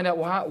want to find out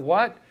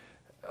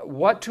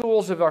what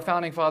tools have our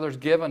founding fathers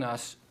given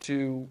us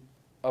to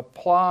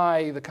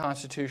apply the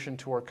Constitution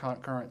to our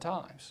current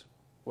times.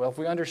 Well, if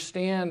we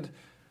understand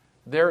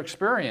their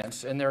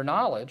experience and their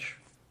knowledge,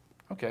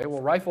 okay,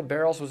 well, rifled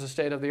barrels was the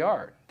state of the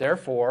art.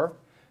 Therefore,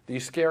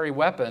 these scary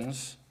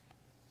weapons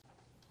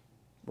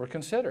were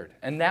considered.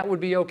 And that would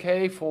be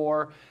okay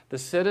for the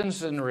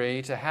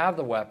citizenry to have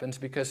the weapons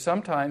because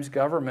sometimes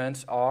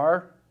governments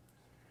are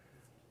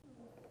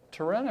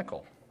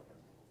tyrannical.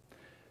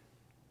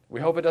 We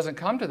hope it doesn't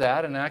come to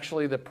that, and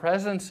actually the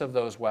presence of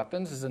those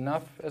weapons is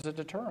enough as a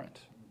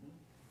deterrent.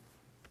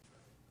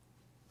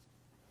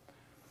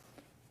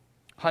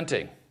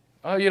 Hunting.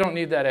 Oh, you don't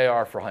need that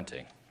AR for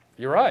hunting.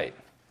 You're right.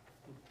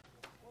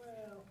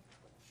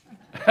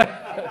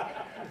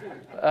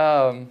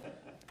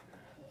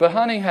 But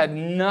hunting had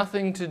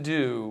nothing to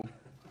do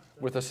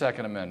with the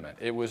Second Amendment.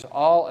 It was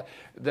all,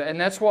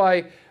 and that's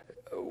why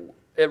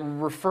it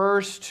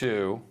refers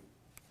to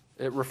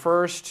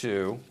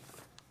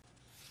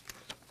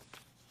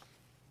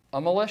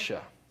a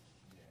militia.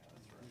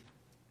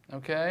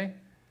 Okay?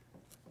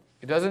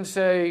 It doesn't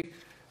say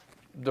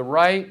the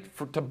right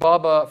for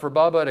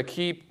Bubba to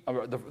keep,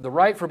 the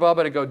right for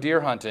Bubba to go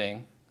deer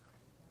hunting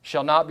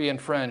shall not be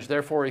infringed,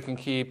 therefore he can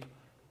keep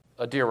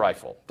a deer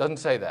rifle. Doesn't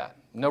say that.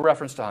 No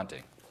reference to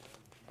hunting.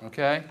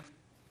 Okay?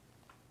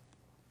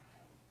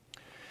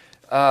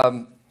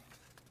 And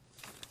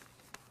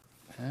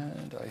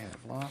I have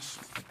lost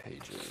my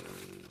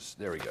pages.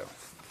 There we go.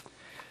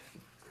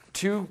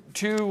 Two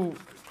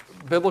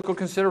biblical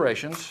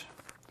considerations.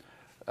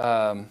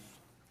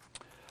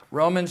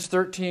 Romans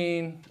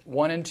 13,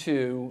 1 and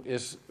 2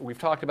 is, we've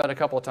talked about it a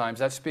couple of times.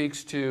 That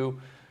speaks to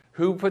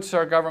who puts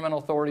our governmental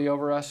authority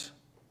over us?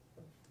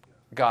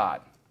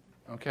 God.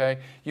 Okay?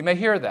 You may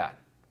hear that.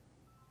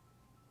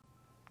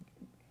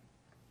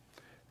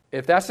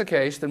 If that's the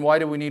case, then why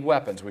do we need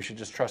weapons? We should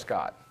just trust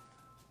God.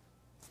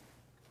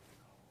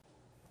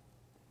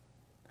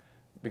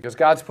 Because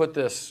God's put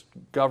this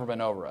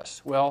government over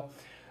us. Well,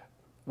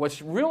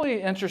 what's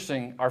really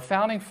interesting, our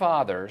founding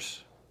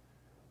fathers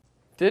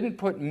didn't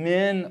put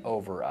men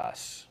over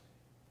us.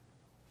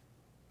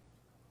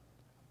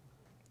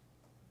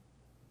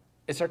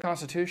 It's our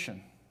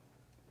Constitution.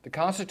 The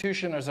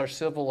Constitution is our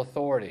civil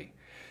authority.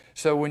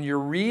 So when you're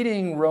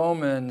reading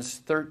Romans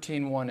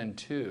 13, 1 and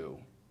 2,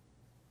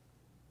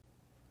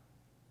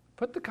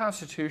 put the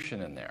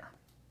Constitution in there,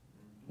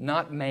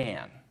 not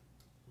man.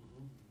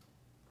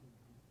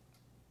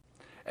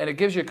 And it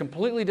gives you a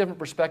completely different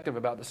perspective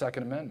about the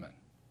Second Amendment.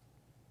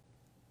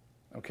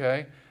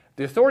 Okay?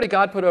 The authority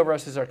God put over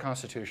us is our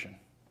Constitution.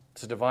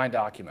 It's a divine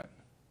document.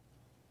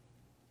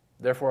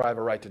 Therefore, I have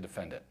a right to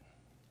defend it.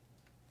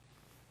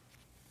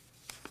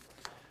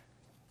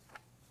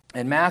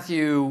 In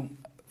Matthew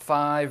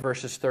 5,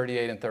 verses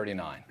 38 and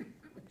 39, it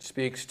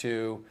speaks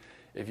to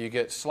if you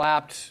get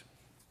slapped,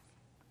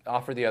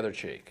 offer the other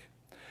cheek.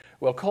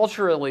 Well,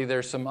 culturally,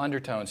 there's some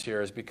undertones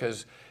here, is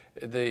because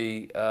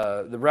the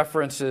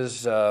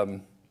references,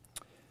 some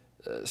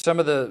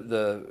of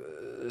the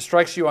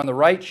strikes you on the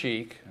right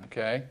cheek.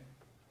 Okay,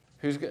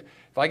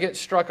 if I get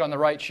struck on the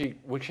right cheek,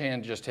 which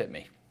hand just hit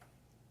me?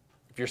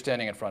 If you're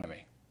standing in front of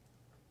me,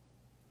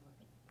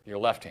 your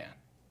left hand.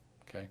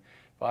 Okay,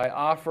 if I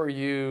offer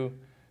you,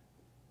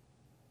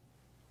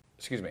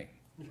 excuse me.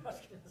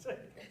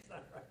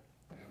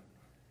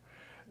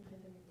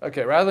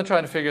 Okay, rather than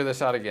trying to figure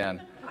this out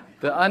again,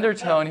 the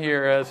undertone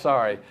here is,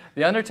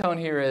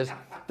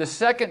 the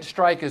second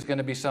strike is going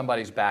to be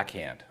somebody's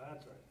backhand.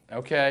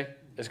 Okay?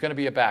 It's going to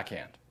be a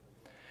backhand,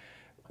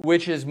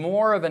 which is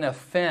more of an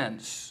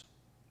offense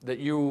that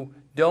you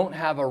don't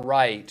have a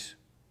right.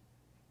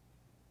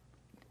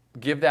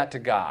 Give that to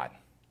God.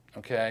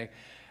 Okay?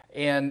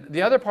 And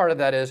the other part of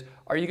that is,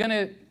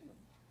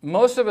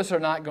 most of us are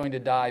not going to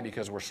die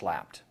because we're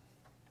slapped.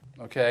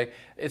 Okay?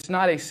 It's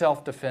not a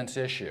self-defense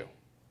issue.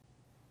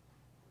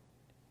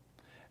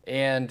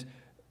 And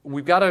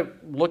we've got to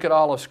look at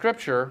all of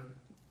Scripture.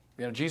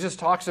 You know, Jesus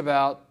talks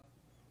about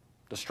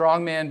the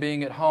strong man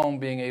being at home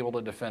being able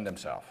to defend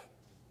himself.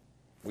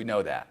 We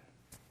know that.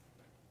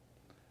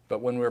 But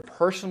when we're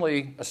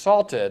personally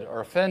assaulted or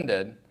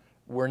offended,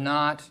 we're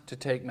not to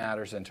take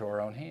matters into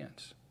our own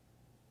hands.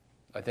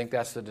 I think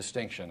that's the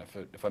distinction,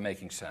 if I'm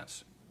making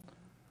sense.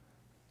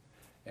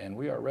 And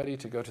we are ready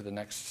to go to the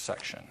next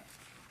section.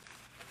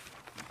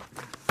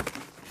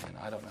 And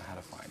I don't know how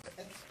to find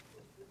it.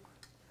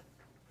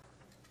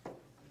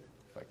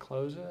 If I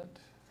close it.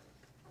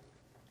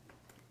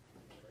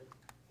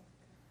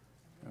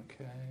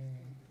 Okay.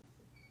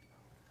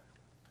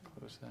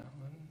 Close that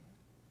one.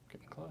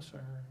 Getting closer.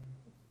 Let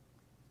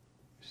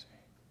me see.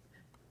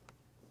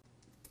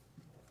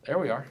 There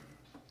we are.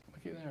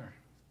 Looky there.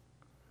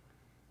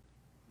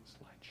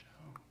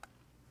 Slideshow.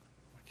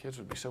 My kids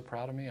would be so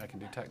proud of me. I can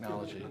do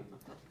technology.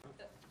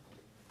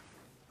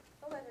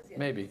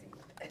 Maybe.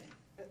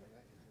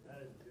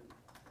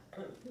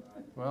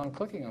 Well, I'm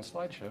clicking on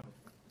slideshow.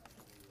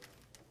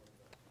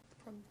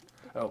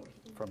 Oh,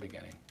 from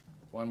beginning.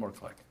 One more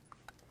click.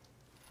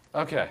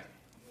 Okay.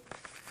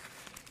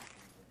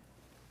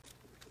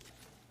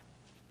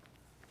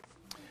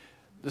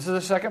 This is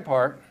the second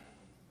part.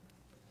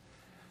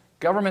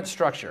 Government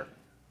structure.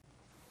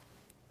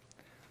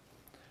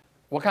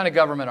 What kind of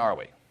government are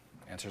we?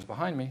 Answer's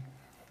behind me.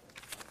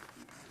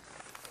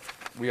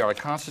 We are a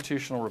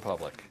constitutional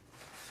republic.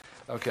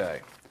 Okay.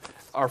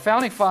 our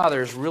founding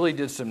fathers really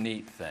did some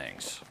neat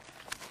things.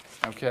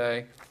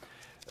 Okay?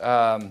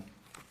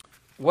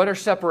 What are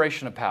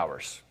separation of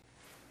powers?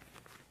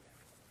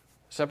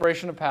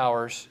 Separation of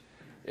powers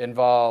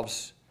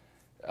involves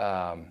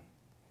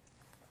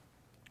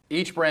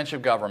each branch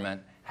of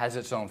government has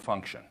its own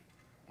function,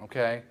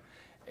 okay,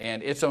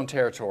 and its own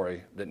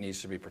territory that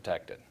needs to be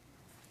protected.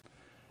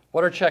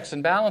 What are checks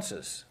and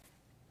balances?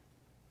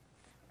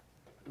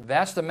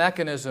 That's the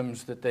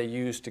mechanisms that they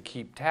use to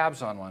keep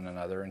tabs on one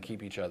another and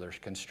keep each other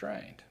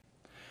constrained.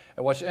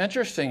 And what's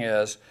interesting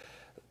is,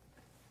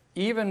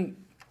 even,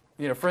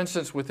 for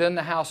instance, within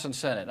the House and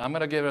Senate, I'm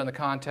going to give it in the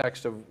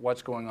context of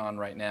what's going on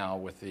right now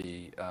with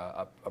the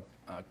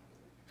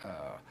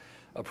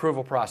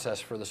approval process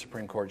for the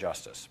Supreme Court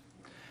Justice.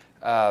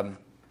 The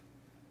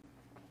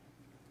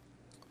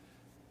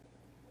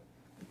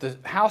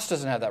House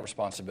doesn't have that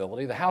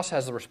responsibility. The House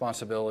has the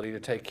responsibility to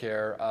take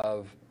care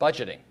of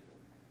budgeting,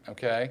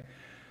 okay?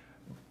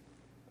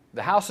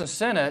 The House and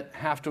Senate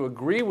have to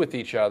agree with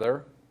each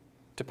other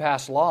to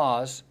pass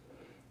laws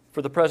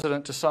for the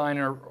president to sign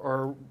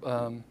or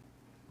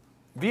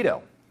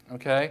veto,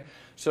 okay?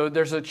 So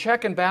there's a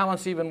check and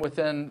balance even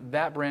within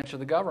that branch of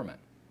the government.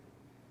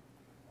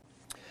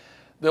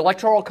 The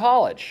Electoral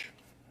College.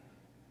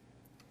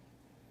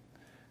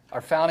 Our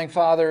founding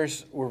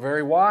fathers were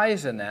very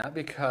wise in that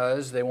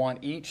because they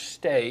want each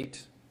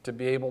state to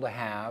be able to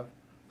have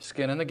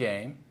skin in the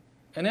game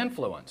and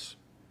influence.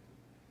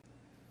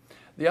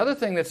 The other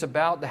thing that's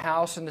about the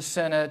House and the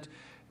Senate,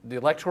 the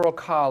Electoral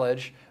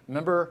College,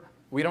 remember,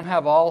 we don't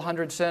have all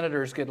 100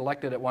 senators get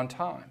elected at one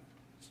time.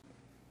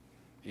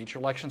 Each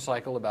election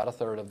cycle, about a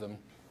third of them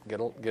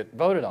get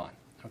voted on,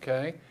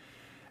 okay?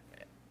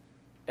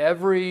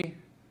 Every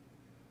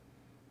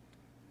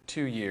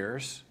 2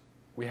 years,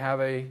 we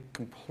have a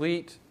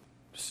complete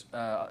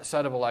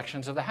set of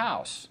elections of the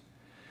House.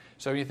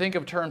 So you think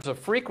of terms of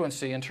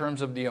frequency, in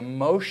terms of the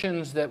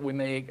emotions that we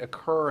may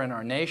occur in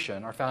our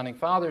nation. Our founding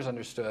fathers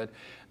understood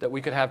that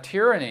we could have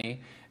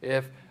tyranny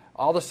if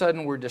all of a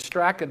sudden we're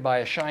distracted by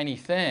a shiny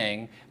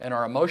thing and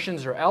our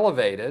emotions are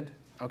elevated,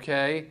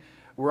 okay?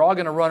 We're all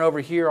going to run over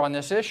here on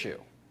this issue,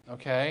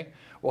 okay?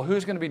 Well,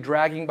 who's going to be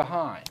dragging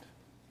behind?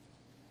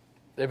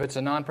 If it's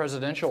a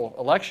non-presidential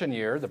election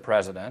year, the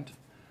president,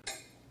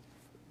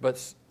 but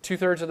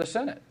 2/3 of the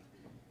Senate.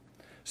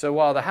 So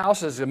while the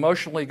House is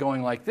emotionally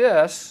going like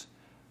this,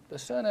 the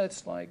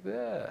Senate's like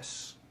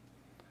this,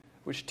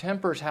 which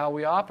tempers how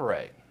we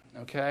operate,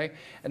 okay?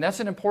 And that's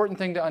an important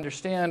thing to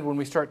understand when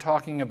we start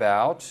talking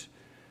about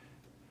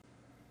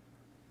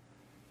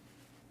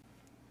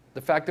the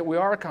fact that we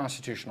are a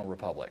constitutional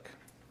republic.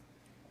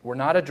 We're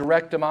not a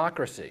direct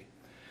democracy.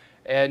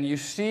 And you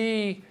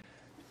see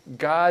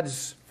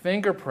God's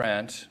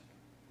fingerprint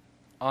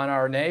on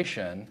our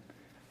nation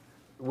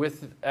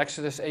with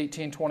Exodus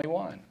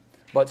 18:21.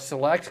 But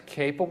select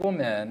capable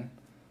men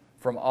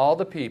from all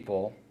the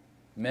people,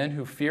 men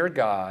who fear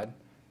God,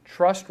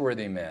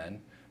 trustworthy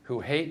men,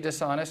 who hate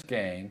dishonest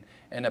gain,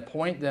 and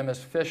appoint them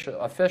as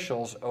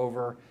officials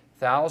over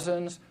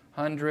thousands,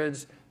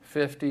 hundreds,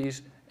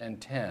 fifties, and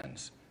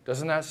tens.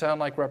 Doesn't that sound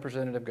like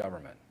representative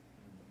government?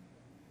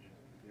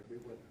 Yeah, we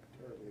went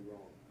terribly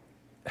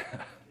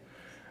wrong.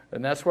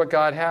 And that's what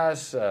God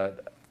has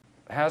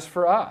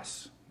for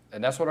us.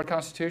 And that's what our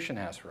Constitution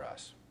has for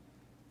us.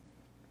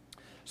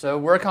 So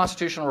we're a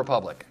constitutional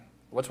republic.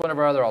 What's one of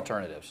our other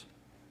alternatives?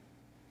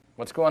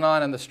 What's going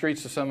on in the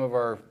streets of some of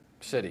our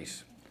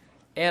cities?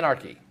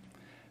 Anarchy.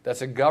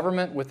 That's a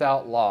government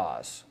without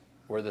laws,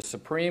 where the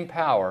supreme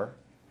power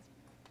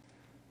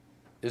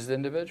is the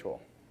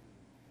individual.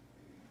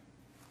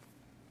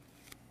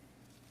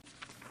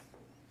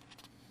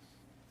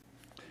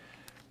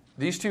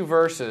 These two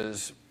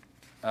verses,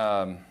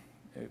 let me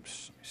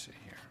see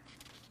here.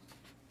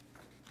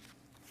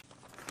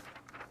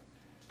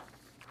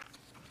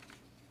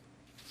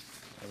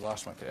 I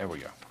lost my, there we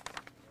go.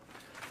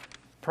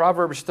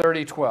 Proverbs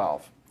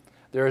 30:12.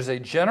 There is a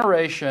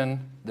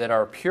generation that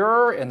are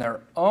pure in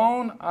their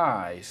own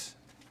eyes,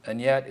 and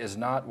yet is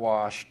not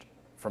washed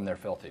from their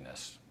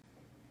filthiness.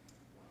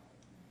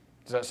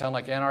 Does that sound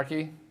like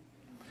anarchy?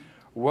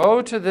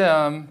 Woe to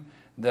them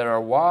that are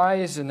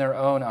wise in their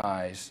own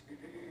eyes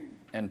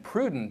and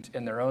prudent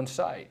in their own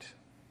sight.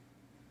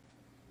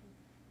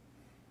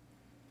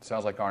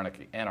 Sounds like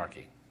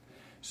anarchy.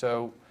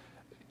 So,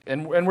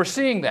 and we're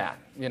seeing that.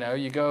 You know,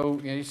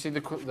 you see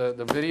the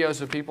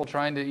videos of people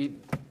trying to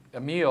eat a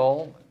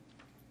meal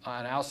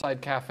on an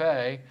outside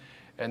cafe,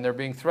 and they're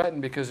being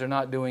threatened because they're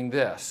not doing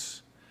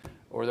this,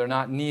 or they're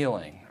not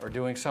kneeling, or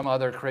doing some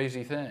other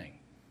crazy thing.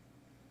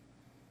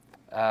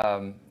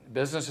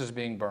 Business is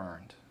being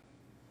burned.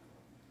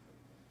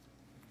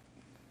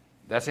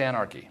 That's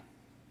anarchy.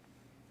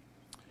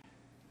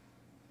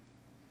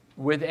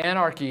 With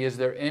anarchy, is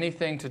there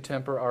anything to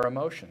temper our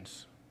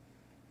emotions?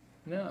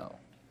 No.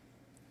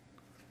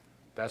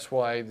 That's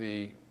why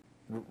the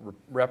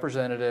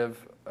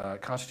representative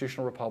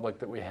constitutional republic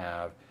that we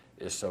have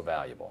is so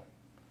valuable.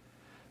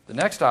 The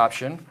next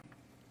option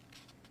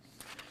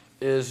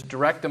is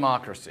direct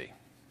democracy.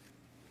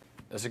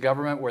 is a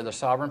government where the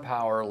sovereign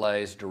power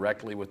lays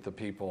directly with the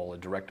people, a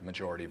direct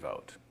majority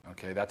vote.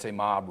 Okay, that's a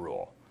mob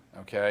rule.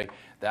 Okay,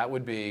 that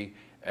would be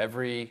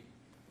every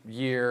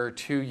year,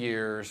 2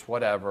 years,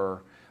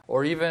 whatever,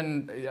 or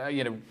even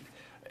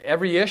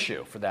every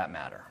issue for that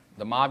matter.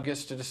 The mob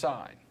gets to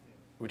decide,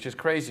 which is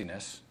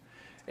craziness.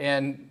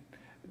 And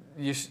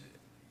you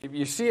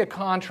see a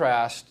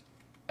contrast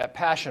at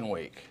Passion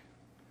Week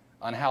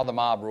on how the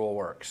mob rule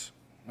works.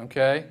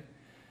 Okay?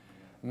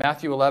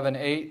 Matthew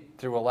 11:8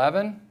 through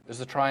 11 is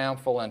the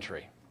triumphal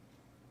entry.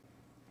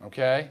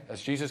 Okay?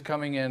 That's Jesus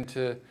coming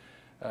into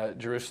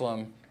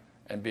Jerusalem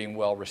and being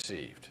well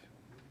received.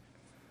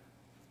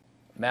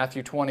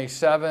 Matthew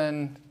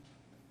 27,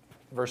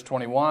 verse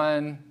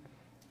 21,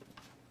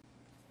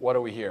 what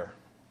do we hear?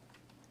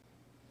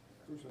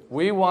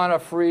 We want to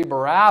free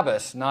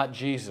Barabbas, not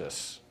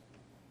Jesus.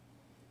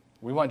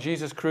 We want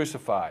Jesus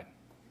crucified.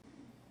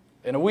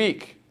 In a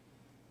week,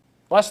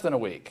 less than a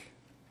week.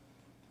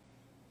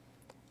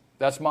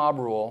 That's mob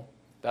rule.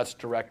 That's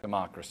direct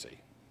democracy.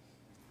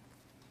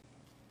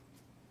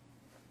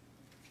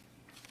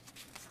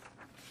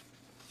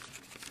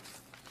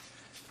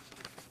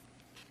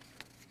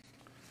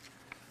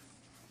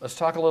 Let's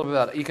talk a little bit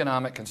about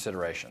economic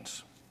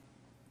considerations.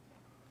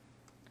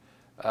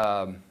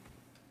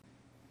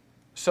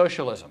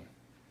 Socialism.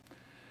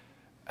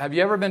 Have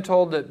you ever been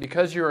told that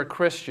because you're a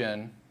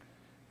Christian,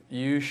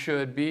 you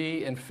should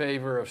be in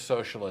favor of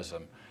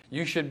socialism?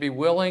 You should be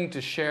willing to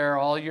share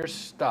all your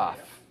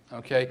stuff,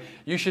 okay?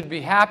 You should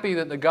be happy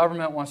that the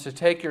government wants to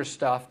take your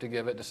stuff to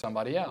give it to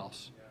somebody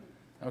else,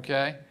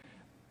 okay?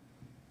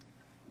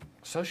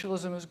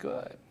 Socialism is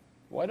good.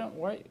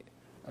 Why?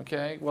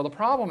 Okay, well, the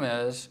problem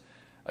is,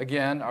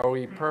 again, are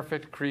we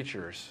perfect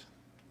creatures?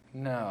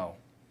 No.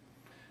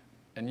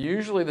 And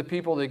usually the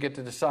people that get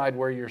to decide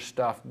where your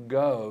stuff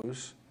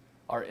goes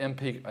are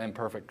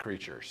imperfect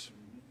creatures.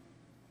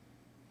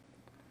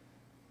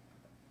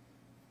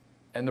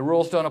 And the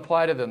rules don't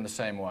apply to them the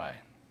same way.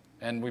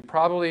 And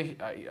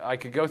I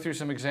could go through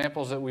some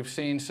examples that we've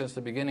seen since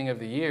the beginning of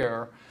the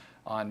year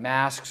on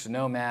masks,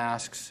 no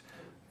masks,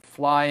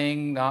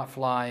 flying, not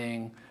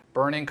flying,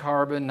 burning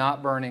carbon,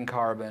 not burning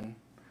carbon.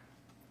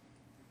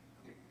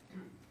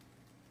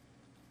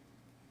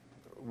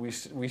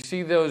 We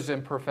see those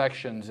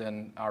imperfections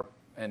in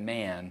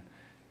man.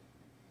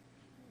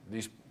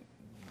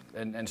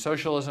 And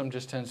socialism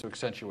just tends to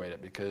accentuate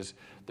it because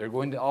there are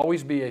going to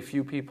always be a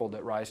few people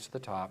that rise to the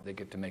top that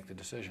get to make the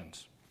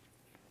decisions.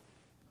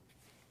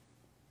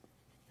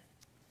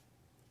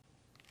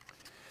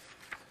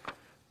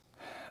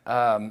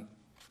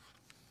 Acts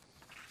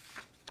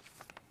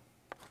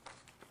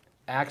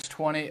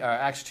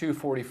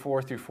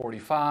 2:44 through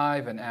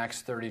 45 and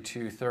Acts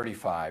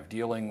 32:35,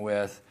 dealing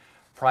with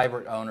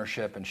private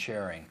ownership and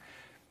sharing.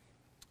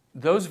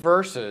 Those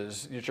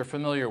verses that you're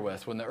familiar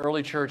with, when the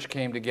early church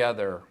came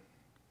together,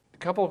 a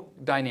couple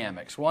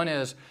dynamics. One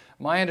is,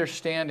 my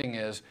understanding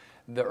is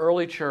the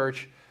early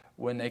church,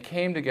 when they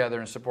came together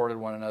and supported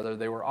one another,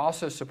 they were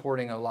also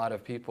supporting a lot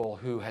of people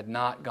who had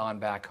not gone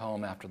back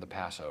home after the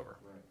Passover.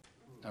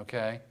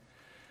 Okay?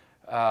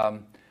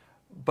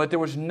 But there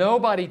was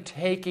nobody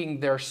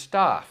taking their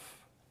stuff.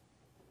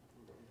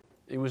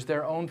 It was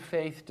their own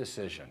faith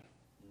decision.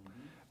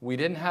 We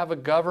didn't have a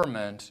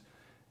government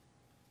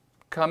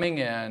coming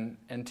in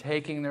and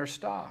taking their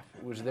stuff.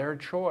 It was their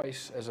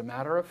choice as a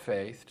matter of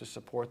faith to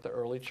support the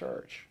early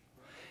church.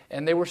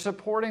 And they were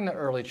supporting the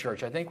early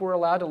church. I think we're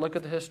allowed to look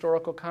at the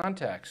historical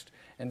context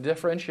and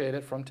differentiate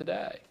it from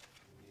today.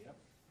 Yep.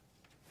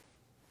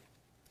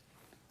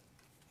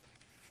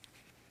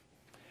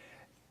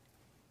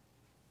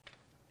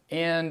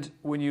 And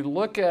when you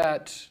look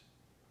at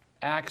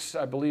Acts,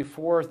 I believe,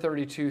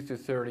 4:32 through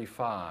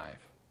 35,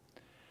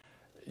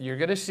 you're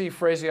going to see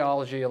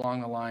phraseology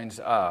along the lines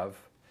of,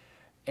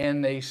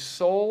 and they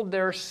sold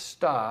their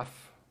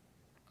stuff,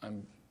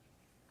 I'm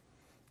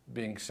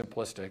being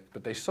simplistic,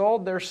 but they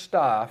sold their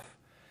stuff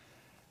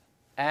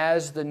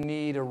as the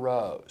need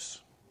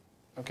arose.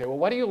 Okay, well,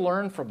 what do you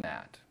learn from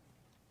that?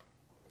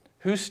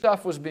 Whose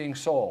stuff was being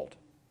sold?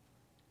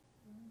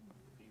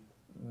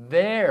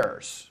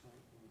 Theirs.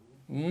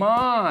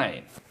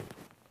 Mine.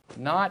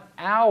 Not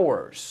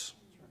ours.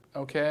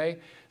 Okay?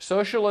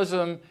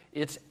 Socialism,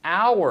 it's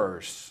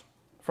ours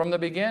from the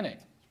beginning.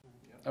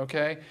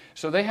 Okay?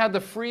 So they had the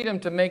freedom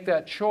to make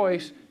that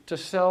choice to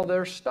sell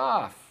their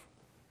stuff.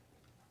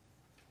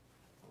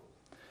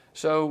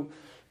 So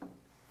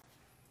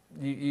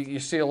you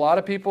see a lot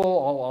of people,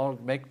 I'll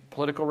make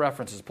political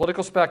references,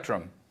 political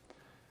spectrum.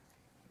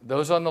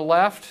 Those on the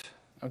left,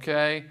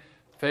 okay,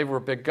 favor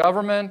big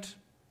government,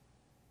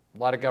 a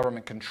lot of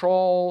government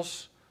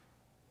controls,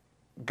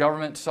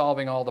 government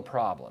solving all the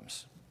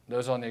problems.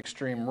 Those on the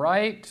extreme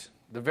right,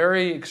 the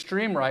very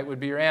extreme right would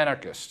be your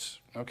anarchists,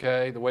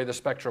 okay, the way the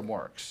spectrum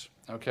works,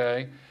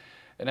 okay.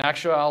 In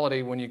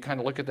actuality, when you kind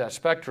of look at that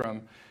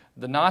spectrum,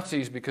 the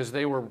Nazis, because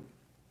they were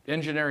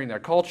engineering their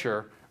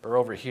culture, are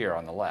over here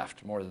on the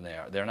left more than they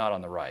are. They're not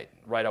on the right.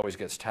 Right always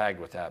gets tagged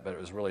with that, but it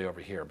was really over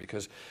here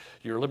because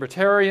your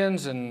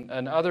libertarians and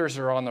others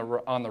are on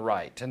the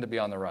right, tend to be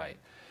on the right.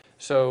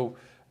 So,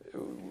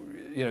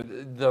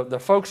 the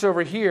folks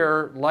over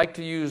here like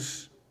to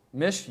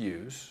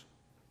misuse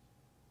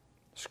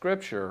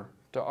Scripture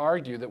to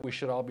argue that we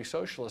should all be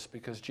socialists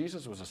because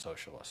Jesus was a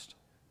socialist.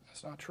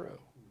 That's not true.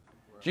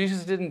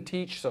 Jesus didn't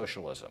teach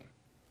socialism.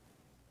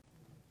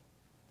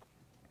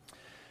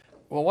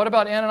 Well, what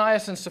about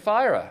Ananias and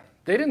Sapphira?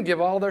 They didn't give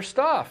all their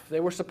stuff.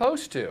 They were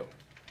supposed to.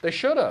 They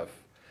should have.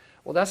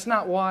 Well, that's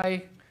not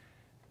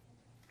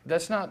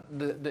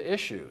the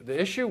issue.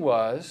 The issue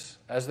was,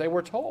 as they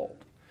were told,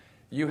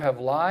 you have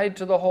lied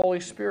to the Holy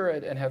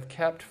Spirit and have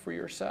kept for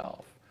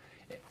yourself.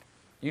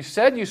 You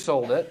said you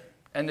sold it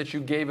and that you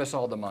gave us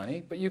all the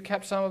money, but you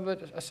kept some of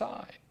it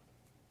aside.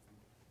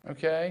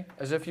 Okay?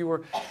 As if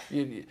you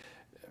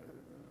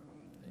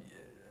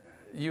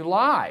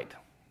lied.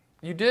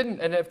 You didn't.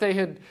 And if they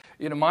had,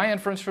 my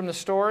inference from the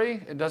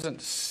story, it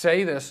doesn't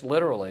say this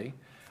literally,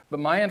 but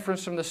my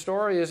inference from the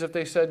story is if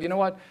they said, you know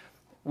what,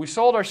 we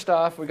sold our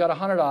stuff, we got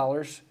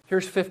 $100,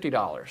 here's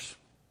 $50.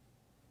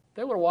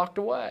 They would have walked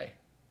away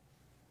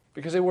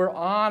because they were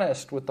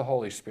honest with the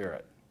Holy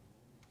Spirit.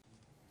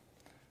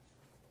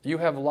 You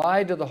have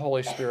lied to the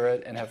Holy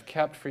Spirit and have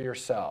kept for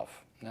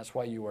yourself, and that's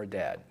why you are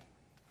dead.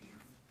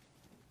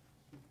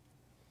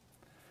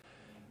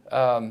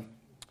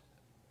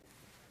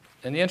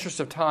 In the interest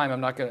of time,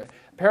 I'm not going to...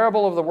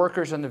 Parable of the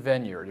workers in the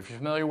vineyard. If you're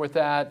familiar with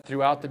that,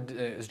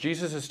 as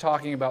Jesus is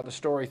talking about the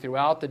story,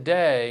 throughout the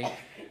day,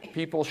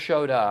 people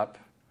showed up,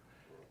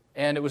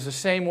 and it was the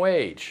same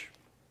wage.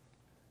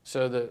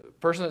 So the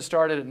person that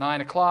started at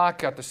 9 o'clock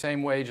got the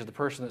same wage as the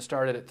person that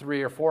started at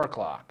 3 or 4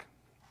 o'clock.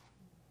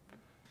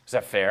 Is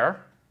that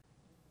fair?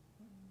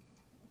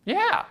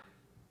 Yeah.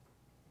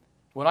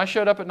 When I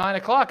showed up at 9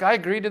 o'clock, I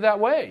agreed to that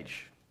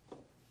wage.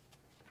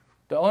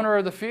 The owner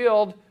of the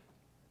field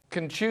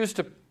can choose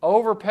to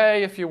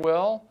overpay, if you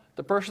will,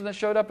 the person that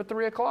showed up at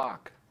 3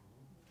 o'clock.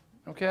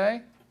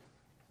 Okay?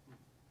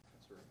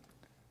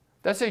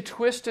 That's a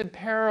twisted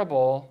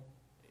parable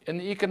in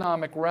the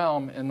economic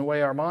realm in the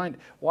way our mind.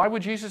 Why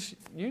would Jesus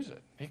use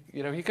it?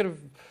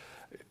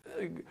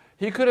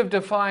 He could have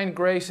defined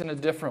grace in a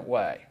different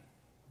way.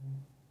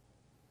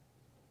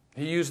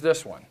 He used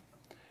this one.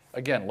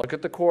 Again, look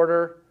at the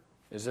quarter.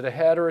 Is it a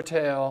head or a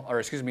tail? Or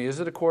excuse me, is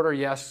it a quarter?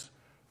 Yes.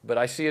 But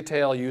I see a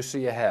tail, you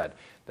see a head.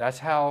 That's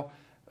how,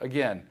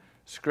 again,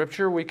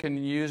 Scripture, we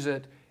can use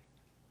it.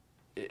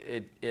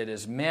 It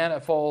is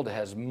manifold. It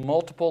has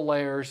multiple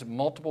layers,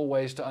 multiple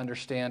ways to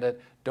understand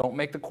it. Don't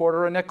make the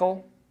quarter a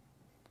nickel.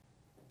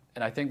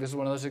 And I think this is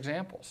one of those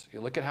examples. You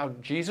look at how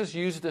Jesus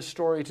used this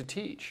story to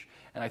teach.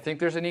 And I think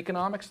there's an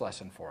economics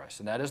lesson for us,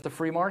 and that is the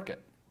free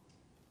market.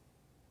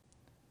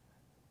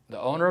 The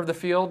owner of the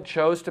field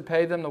chose to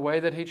pay them the way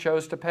that he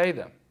chose to pay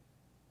them.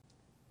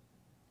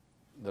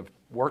 The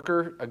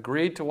worker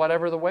agreed to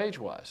whatever the wage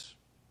was.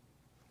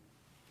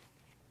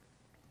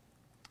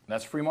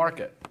 That's free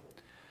market.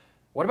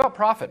 What about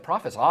profit?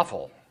 Profit's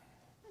awful.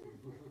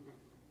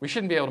 We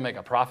shouldn't be able to make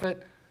a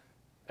profit.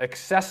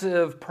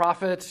 Excessive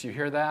profits, you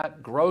hear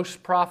that? Gross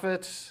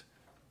profits.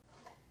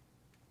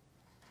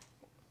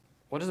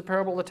 What does the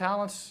parable of the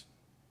talents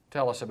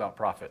tell us about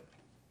profit?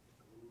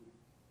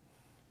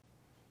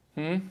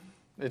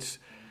 It's,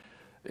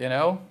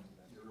 you're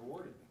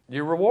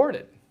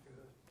rewarded.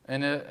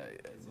 And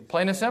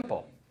plain and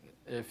simple.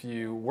 If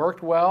you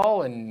worked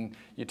well and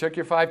you took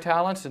your 5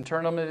 talents and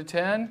turned them into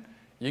 10,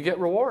 you get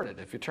rewarded.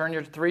 If you turn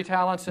your 3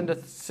 talents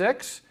into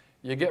 6,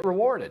 you get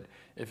rewarded.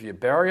 If you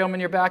bury them in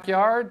your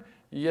backyard,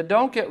 you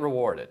don't get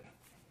rewarded.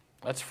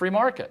 That's free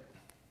market.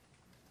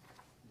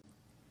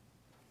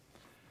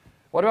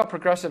 What about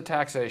progressive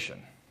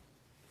taxation?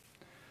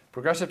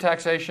 Progressive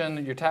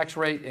taxation, your tax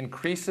rate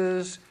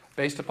increases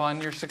based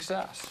upon your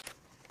success.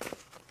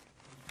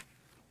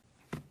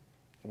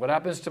 What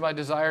happens to my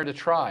desire to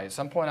try? At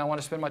some point, I want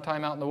to spend my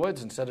time out in the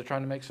woods instead of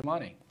trying to make some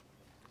money,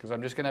 because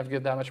I'm just going to have to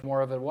give that much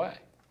more of it away.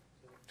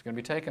 It's going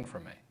to be taken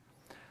from me.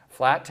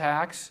 Flat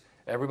tax,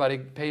 everybody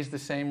pays the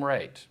same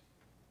rate.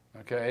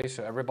 Okay,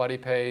 so everybody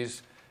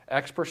pays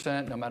X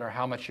percent no matter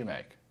how much you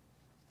make.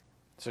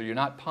 So you're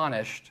not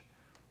punished.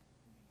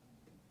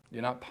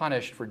 You're not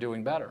punished for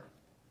doing better.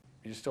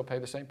 You still pay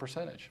the same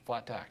percentage,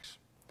 flat tax.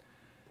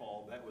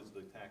 Paul, that was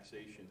the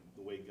taxation,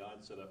 the way God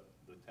set up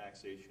the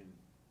taxation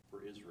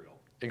for Israel.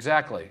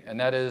 Exactly, and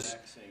that is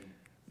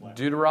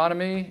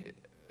Deuteronomy.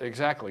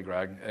 Exactly,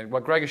 Greg. And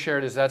what Greg has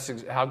shared is that's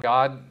how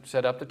God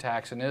set up the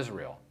tax in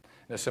Israel.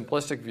 The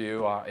simplistic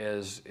view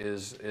is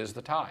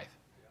the tithe,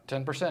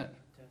 10%.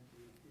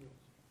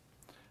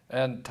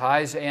 And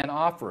tithes and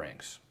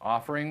offerings.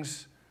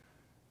 Offerings,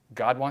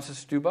 God wants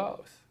us to do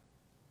both.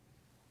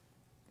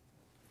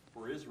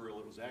 For Israel,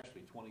 it was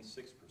actually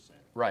 26%.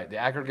 Right, the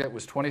aggregate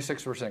was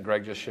 26%,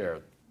 Greg just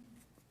shared.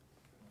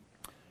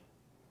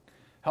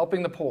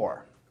 Helping the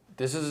poor.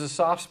 This is a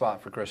soft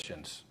spot for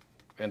Christians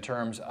in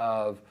terms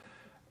of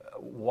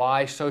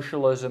why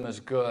socialism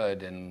is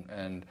good,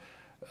 and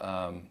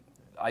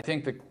I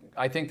think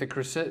the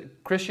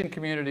Christian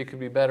community could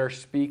be better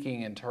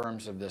speaking in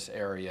terms of this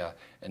area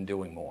and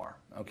doing more.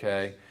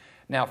 Okay.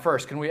 Now,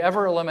 first, can we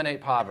ever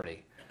eliminate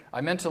poverty? I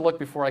meant to look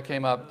before I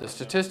came up, the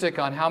statistic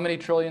on how many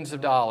trillions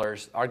of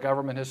dollars our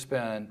government has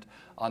spent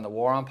on the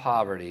war on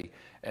poverty,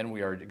 and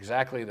we are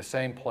exactly the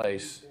same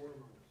place.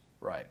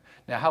 Right.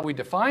 Now, how we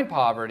define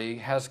poverty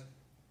has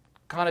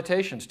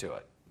connotations to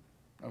it,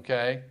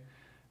 okay?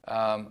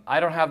 I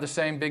don't have the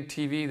same big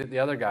TV that the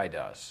other guy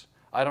does.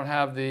 I don't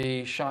have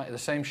the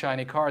same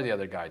shiny car the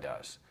other guy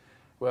does.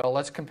 Well,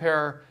 let's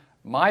compare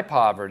my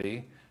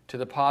poverty to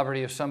the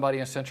poverty of somebody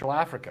in Central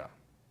Africa.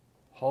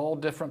 Whole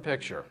different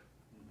picture.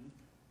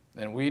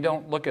 And we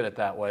don't look at it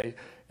that way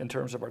in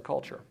terms of our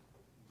culture.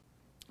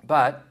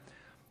 But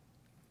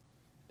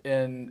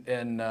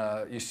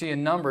you see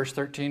in Numbers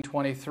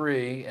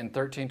 13:23 and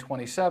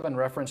 13:27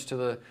 reference to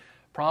the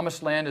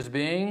promised land as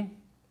being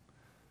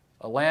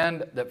a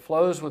land that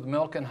flows with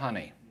milk and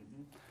honey.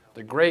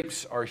 The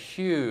grapes are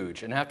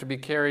huge and have to be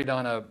carried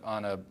on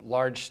a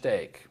large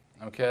stake.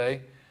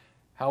 Okay?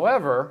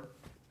 However,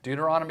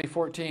 Deuteronomy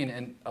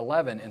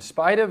 14:11, in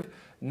spite of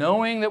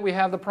knowing that we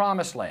have the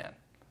promised land,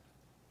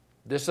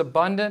 this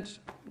abundant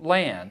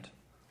land,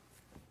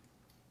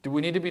 do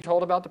we need to be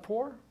told about the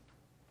poor?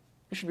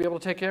 We should be able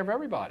to take care of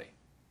everybody.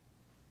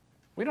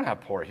 We don't have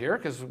poor here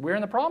because we're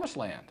in the promised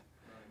land.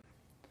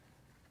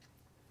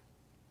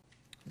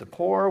 The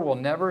poor will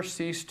never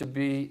cease to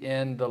be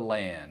in the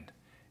land.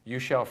 You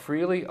shall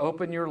freely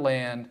open your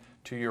land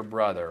to your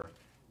brother,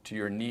 to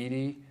your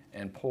needy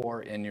and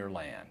poor in your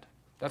land.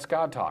 That's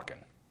God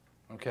talking.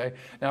 Okay?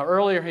 Now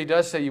earlier he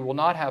does say you will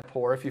not have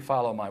poor if you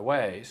follow my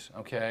ways.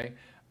 Okay?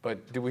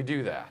 But do we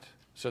do that?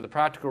 So the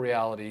practical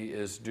reality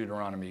is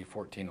Deuteronomy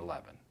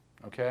 14:11.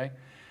 Okay?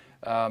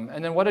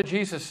 And then what did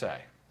Jesus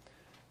say?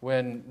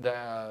 When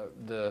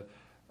the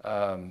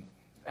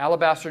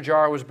alabaster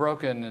jar was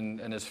broken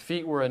and his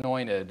feet were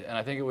anointed, and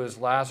I think it was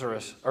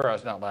Lazarus, or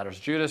not Lazarus,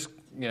 Judas,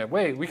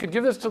 wait, we could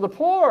give this to the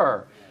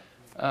poor.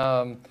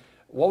 What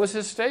was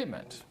his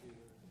statement?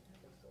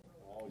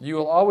 You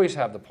will always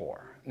have the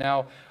poor.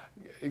 Now,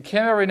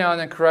 Kim every now and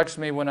then corrects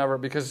me whenever,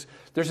 because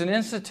there's an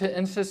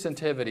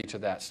insensitivity to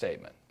that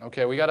statement.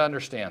 Okay, we got to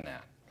understand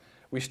that.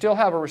 We still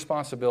have a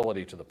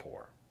responsibility to the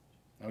poor.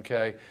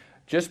 Okay,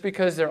 just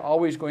because they're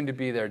always going to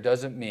be there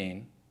doesn't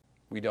mean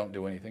we don't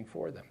do anything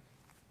for them.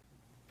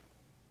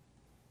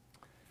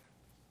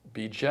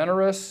 Be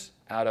generous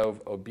out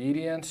of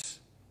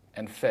obedience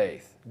and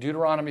faith.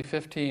 Deuteronomy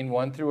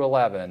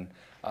 15:1-11,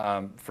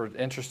 for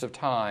interest of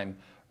time,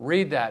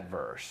 read that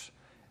verse.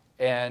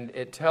 And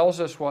it tells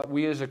us what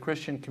we as a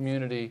Christian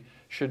community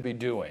should be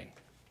doing.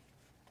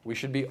 We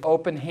should be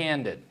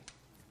open-handed,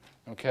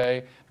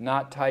 okay,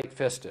 not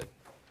tight-fisted.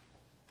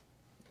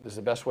 This is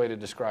the best way to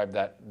describe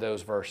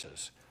those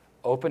verses.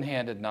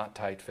 Open-handed, not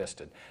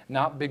tight-fisted.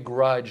 Not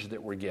begrudge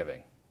that we're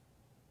giving.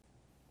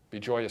 Be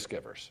joyous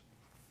givers.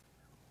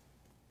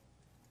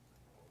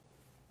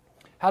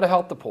 How to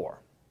help the poor.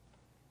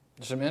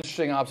 There's some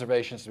interesting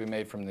observations to be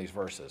made from these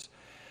verses.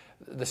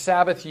 The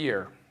Sabbath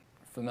year,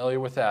 familiar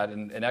with that,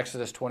 in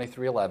Exodus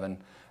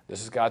 23:11,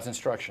 this is God's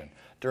instruction.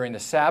 During the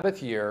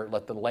Sabbath year,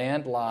 let the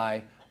land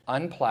lie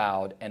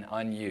unplowed and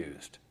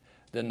unused.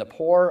 Then the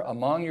poor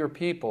among your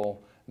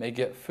people may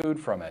get food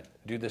from it.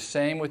 Do the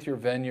same with your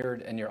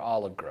vineyard and your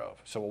olive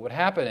grove. So what would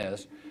happen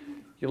is,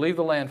 you leave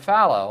the land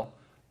fallow,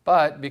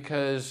 but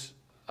because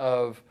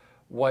of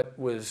what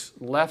was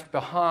left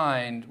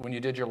behind when you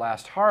did your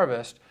last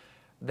harvest,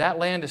 that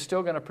land is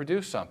still going to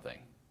produce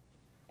something.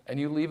 And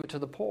you leave it to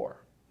the poor.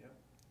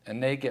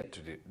 And they get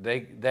to do,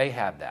 they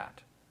have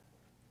that.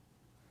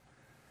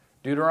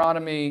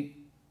 Deuteronomy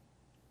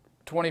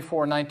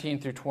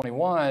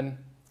 24:19-21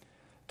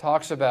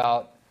 talks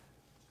about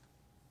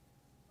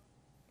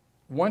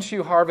once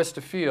you harvest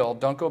a field,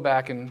 don't go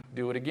back and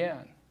do it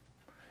again.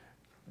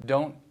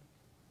 Don't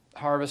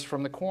harvest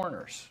from the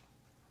corners.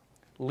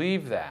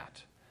 Leave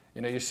that.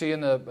 You see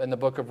in the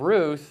book of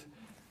Ruth,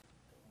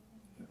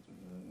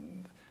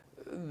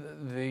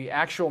 the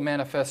actual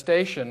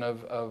manifestation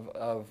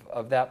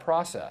of that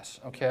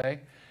process, okay?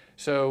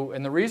 So,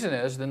 and the reason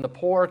is, then the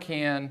poor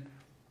can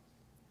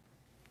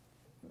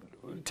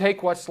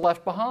take what's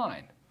left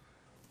behind,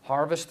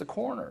 harvest the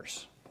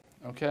corners,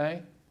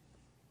 okay?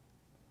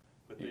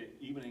 But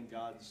even in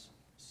God's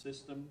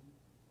system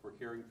for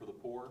caring for the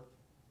poor,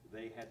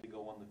 they had to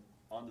go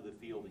onto the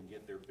field and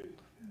get their food.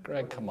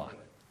 Greg, come on.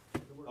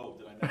 Oh,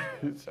 did I miss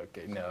that? It's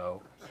okay,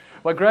 no.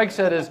 What Greg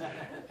said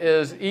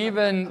is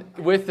even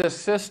with this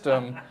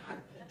system,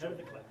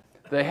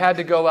 they had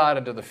to go out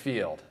into the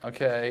field,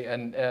 okay?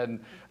 And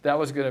that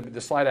was going to be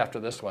the slide after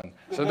this one.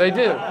 So they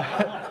do.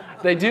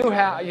 They do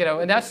have,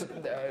 and that's,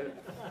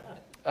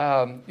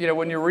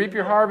 when you reap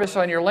your harvest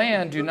on your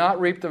land, do not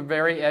reap the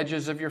very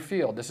edges of your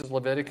field. This is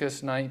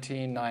Leviticus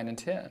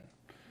 19:9-10.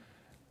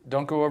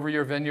 Don't go over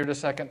your vineyard a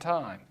second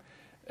time.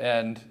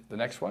 And the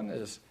next one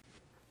is,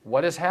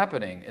 what is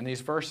happening in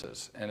these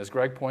verses? And as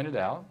Greg pointed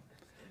out,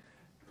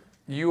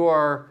 you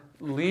are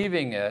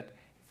leaving it,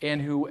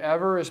 and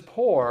whoever is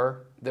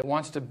poor that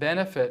wants to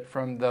benefit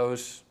from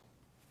those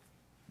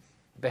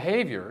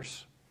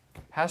behaviors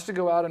has to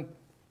go out and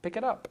pick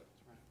it up.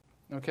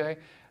 Okay?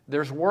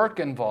 There's work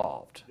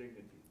involved.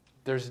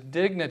 There's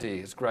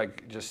dignity, as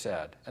Greg just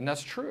said, and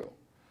that's true.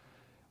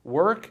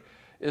 Work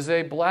is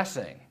a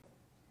blessing.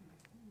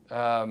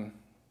 I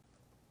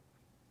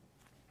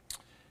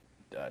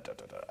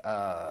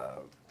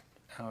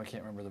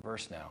can't remember the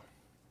verse now.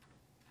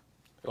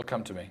 It'll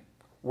come to me.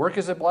 Work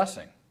is a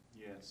blessing.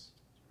 Yes.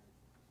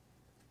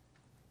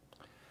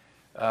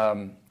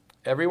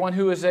 Everyone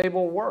who is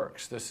able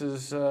works. This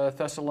is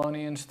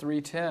Thessalonians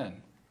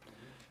 3:10.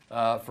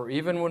 For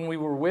even when we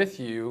were with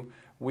you,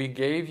 we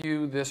gave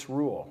you this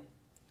rule.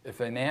 If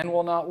a man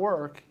will not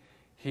work,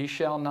 he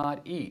shall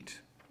not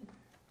eat.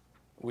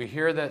 We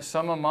hear that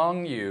some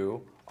among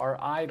you are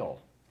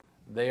idle.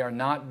 They are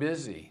not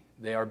busy.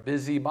 They are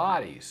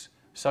busybodies.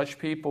 Such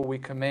people we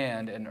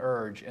command and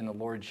urge in the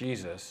Lord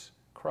Jesus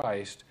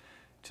Christ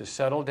to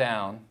settle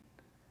down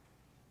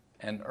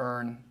and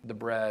earn the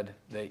bread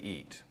they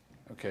eat.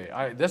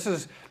 Okay,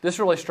 this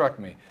really struck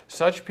me.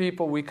 Such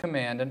people we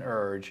command and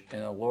urge in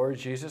the Lord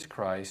Jesus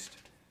Christ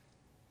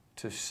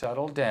to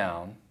settle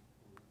down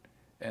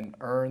and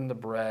earn the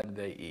bread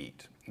they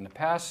eat. In the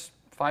past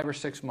 5 or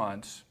 6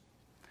 months,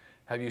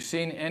 have you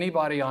seen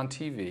anybody on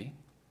TV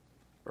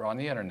or on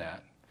the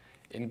internet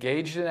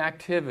engaged in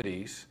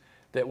activities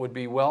that would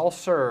be well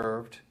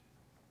served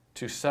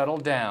to settle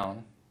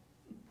down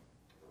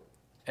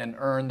and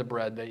earn the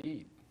bread they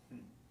eat?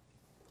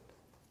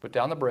 Put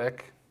down the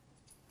brick,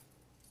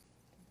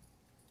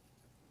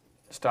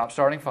 stop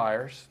starting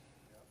fires,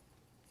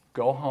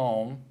 go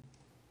home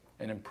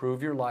and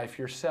improve your life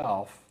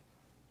yourself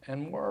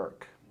and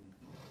work.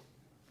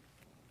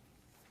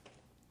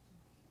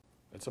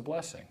 It's a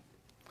blessing.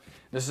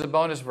 This is a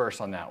bonus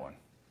verse on that one.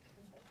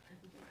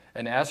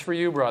 And as for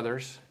you,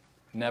 brothers,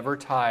 never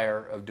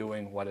tire of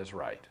doing what is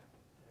right.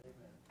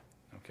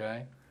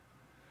 Okay?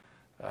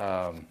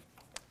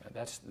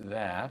 That's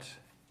that.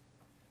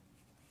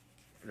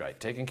 Right.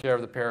 Taking care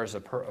of the poor is the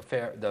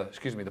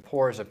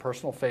poor is a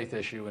personal faith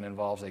issue and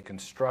involves a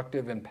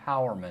constructive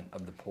empowerment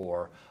of the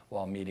poor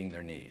while meeting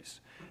their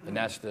needs. And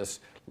that's this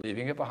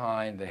leaving it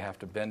behind. They have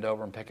to bend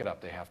over and pick it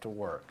up. They have to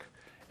work.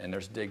 And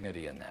there's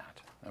dignity in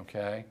that.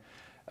 Okay?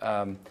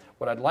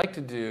 What I'd like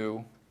to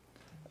do,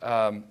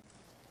 on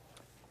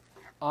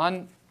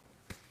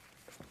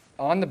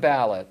the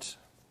ballot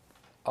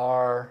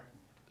are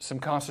some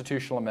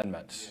constitutional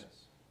amendments. Yes.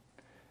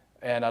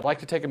 And I'd like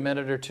to take a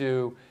minute or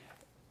two,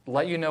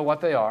 let you know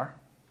what they are.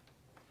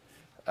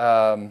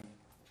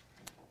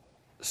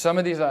 Some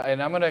of these,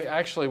 and I'm going to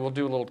actually, we'll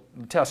do a little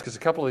test because a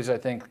couple of these I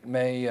think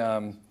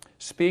may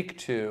speak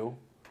to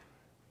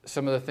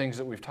some of the things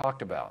that we've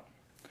talked about.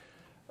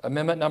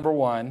 Amendment number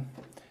 1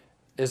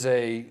 is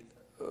a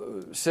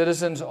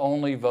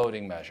citizens-only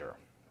voting measure,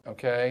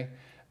 okay?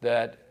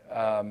 That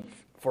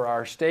for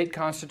our state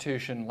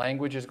constitution,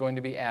 language is going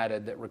to be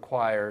added that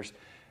requires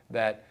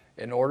that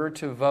in order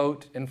to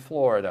vote in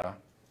Florida,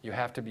 you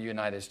have to be a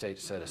United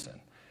States citizen.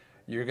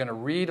 You're going to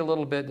read a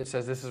little bit that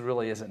says this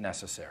really isn't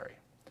necessary.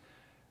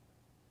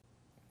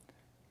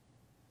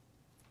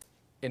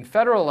 In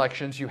federal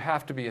elections, you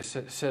have to be a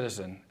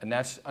citizen, and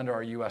that's under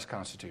our U.S.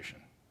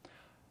 Constitution.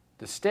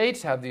 The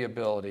states have the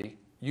ability,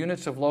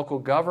 units of local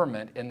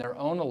government in their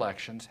own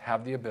elections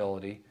have the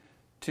ability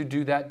to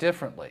do that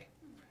differently.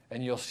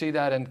 And you'll see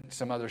that in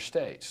some other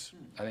states.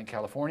 I think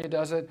California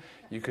does it.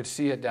 You could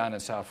see it down in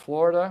South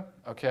Florida,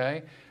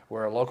 okay,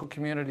 where a local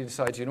community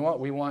decides, you know what,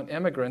 we want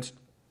immigrants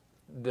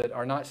that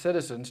are not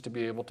citizens to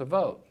be able to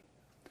vote.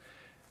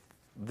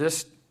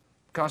 This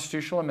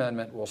constitutional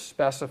amendment will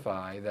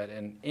specify that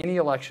in any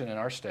election in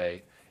our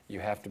state, you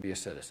have to be a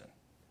citizen,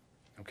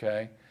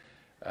 okay?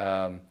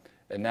 And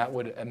that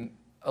would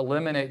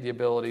eliminate the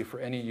ability for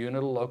any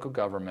unit of local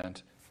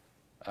government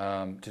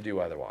to do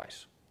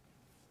otherwise.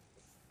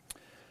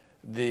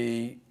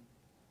 The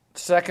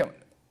second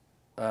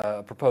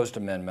proposed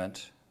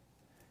amendment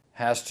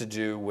has to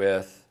do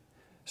with,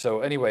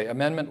 so anyway,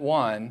 Amendment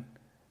 1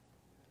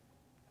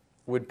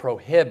 would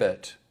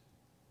prohibit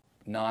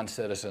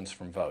non-citizens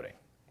from voting,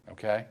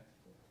 okay?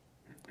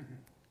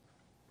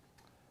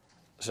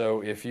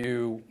 So if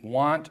you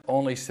want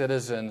only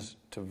citizens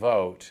to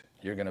vote,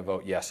 you're going to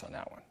vote yes on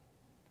that one.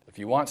 If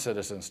you want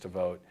citizens to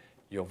vote,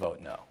 you'll vote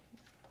no.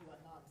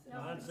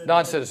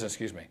 Non-citizens,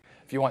 excuse me.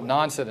 If you want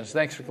non-citizens,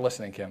 thanks for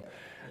listening, Kim.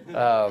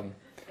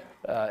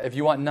 If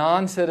you want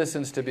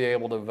non-citizens to be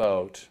able to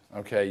vote,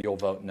 okay, you'll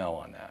vote no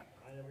on that.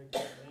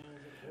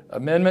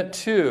 Amendment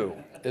 2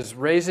 is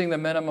raising the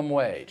minimum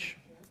wage.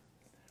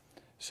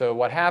 So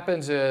what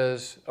happens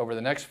is, over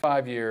the next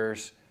 5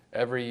 years,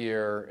 every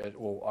year,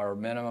 our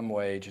minimum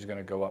wage is going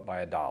to go up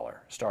by $1,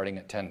 starting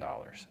at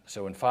 $10.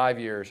 So in 5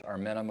 years, our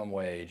minimum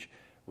wage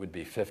would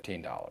be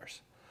 $15.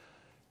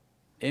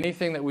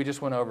 Anything that we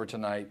just went over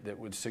tonight that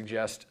would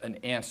suggest an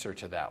answer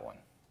to that one?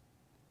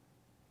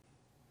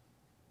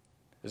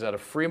 Is that a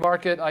free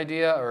market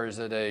idea, or is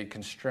it a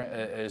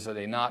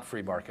not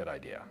free market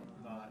idea?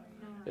 Not.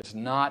 It's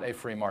not a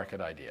free market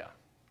idea.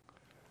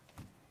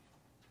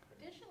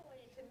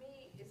 Additionally, to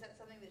me, is that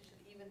something that should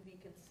even be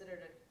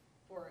considered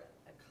for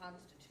a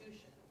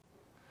constitution?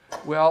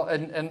 Well,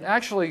 and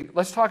actually,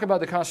 let's talk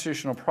about the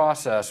constitutional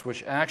process,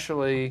 which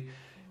actually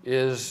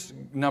is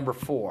number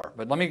 4.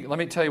 But let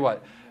me tell you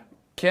what.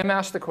 Kim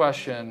asked the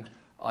question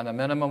on the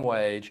minimum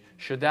wage,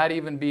 should that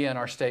even be in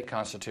our state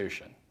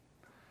constitution?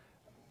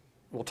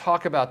 We'll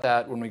talk about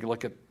that when we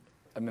look at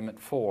Amendment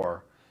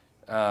 4,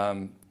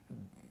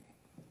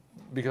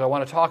 because I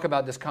want to talk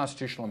about this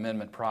constitutional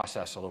amendment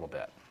process a little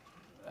bit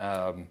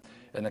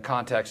in the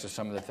context of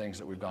some of the things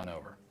that we've gone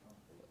over.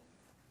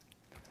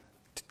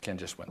 Kim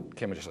just went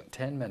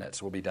 10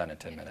 minutes. We'll be done in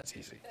 10 minutes,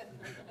 easy.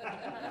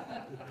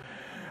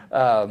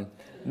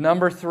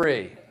 Number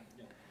 3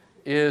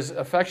 is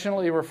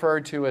affectionately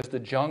referred to as the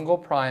jungle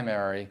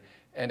primary,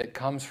 and it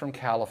comes from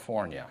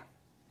California.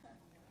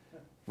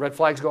 Red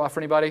flags go off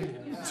for anybody?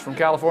 It's from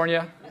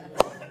California?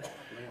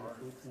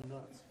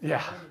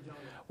 Yeah.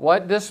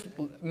 What this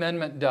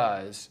amendment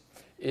does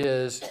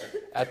is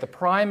at the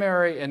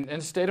primary, in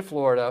the state of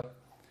Florida,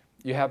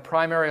 you have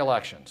primary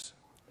elections.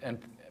 And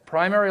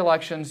primary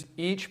elections,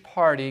 each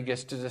party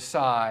gets to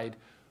decide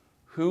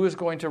who is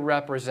going to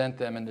represent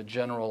them in the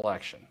general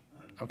election.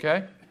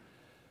 Okay?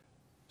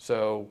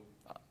 So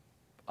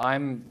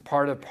I'm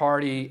part of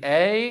Party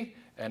A,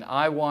 and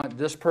I want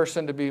this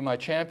person to be my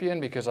champion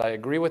because I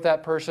agree with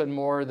that person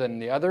more than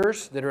the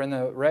others that are in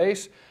the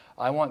race.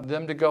 I want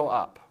them to go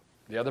up.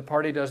 The other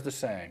party does the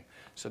same.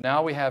 So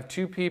now we have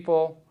 2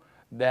 people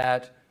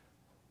that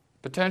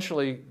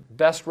potentially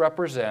best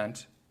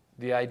represent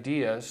the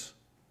ideas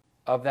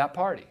of that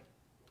party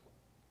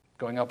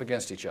going up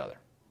against each other.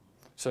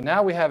 So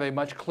now we have a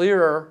much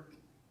clearer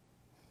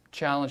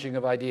challenging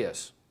of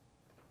ideas.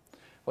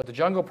 What the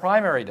jungle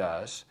primary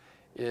does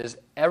is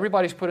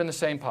everybody's put in the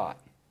same pot.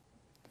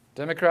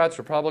 Democrats,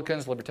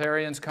 Republicans,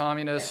 Libertarians,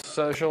 Communists,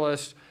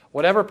 Socialists,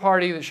 whatever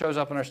party that shows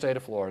up in our state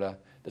of Florida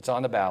that's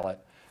on the ballot,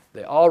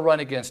 they all run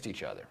against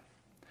each other.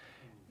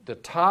 The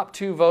top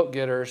 2 vote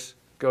getters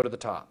go to the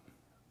top.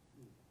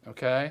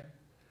 Okay?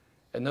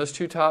 And those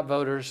 2 top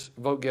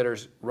vote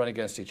getters run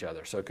against each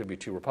other. So it could be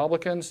 2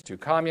 Republicans, 2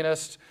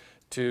 Communists,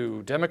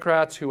 2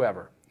 Democrats,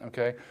 whoever.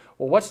 Okay?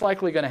 Well, what's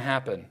likely going to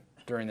happen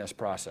during this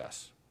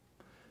process?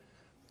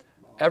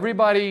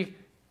 Everybody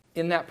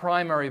in that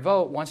primary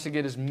vote wants to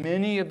get as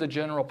many of the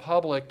general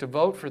public to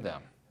vote for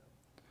them.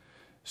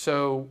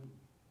 So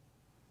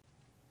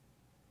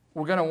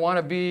we're going to want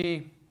to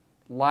be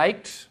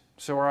liked.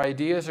 So our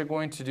ideas are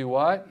going to do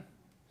what?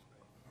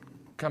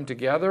 Come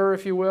together,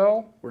 if you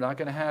will. We're not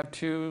going to have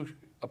 2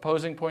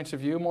 opposing points of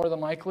view, more than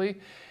likely.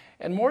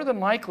 And more than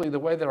likely, the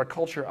way that our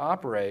culture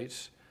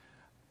operates,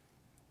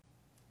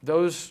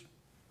 those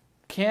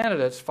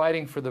candidates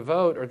fighting for the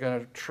vote are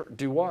going to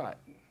do what?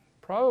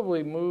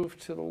 Probably move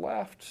to the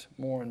left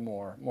more and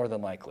more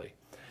than likely.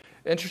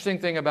 Interesting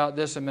thing about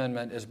this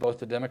amendment is both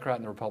the Democrat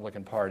and the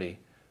Republican Party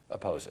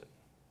oppose it.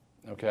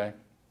 Okay?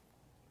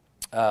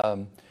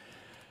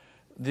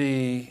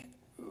 The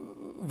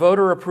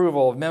voter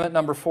approval, amendment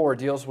number 4,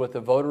 deals with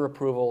the voter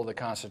approval of the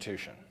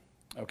Constitution.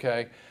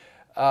 Okay?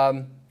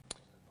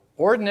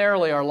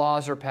 Ordinarily, our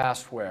laws are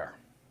passed where?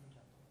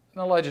 In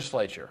the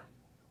legislature,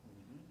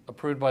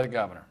 approved by the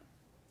governor.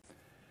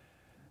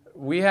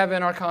 We have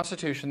in our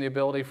Constitution the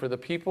ability for the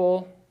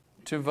people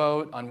to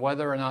vote on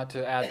whether or not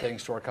to add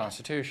things to our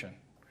Constitution.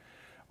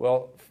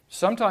 Well,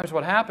 sometimes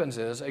what happens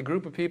is a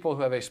group of people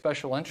who have a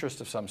special interest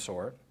of some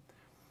sort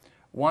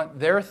want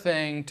their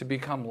thing to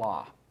become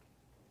law.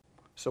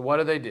 So what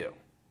do?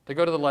 They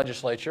go to the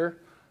legislature.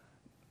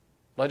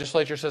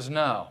 Legislature says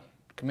no.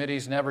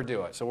 Committees never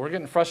do it. So we're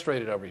getting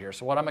frustrated over here.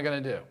 So what am I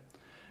going to do?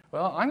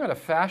 Well, I'm going to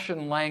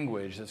fashion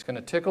language that's going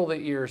to tickle the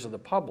ears of the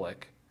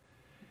public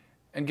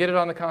and get it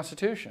on the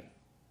Constitution.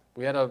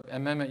 We had an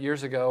amendment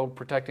years ago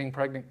protecting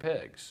pregnant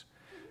pigs.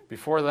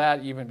 Before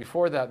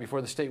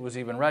the state was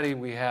even ready,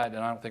 we had,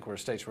 and I don't think we're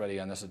state's ready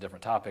on this, is a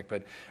different topic,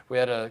 but we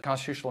had a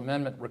constitutional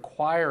amendment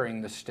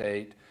requiring the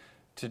state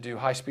to do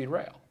high-speed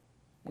rail.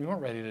 We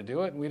weren't ready to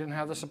do it, and we didn't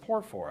have the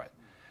support for it.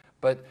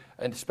 But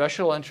a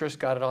special interest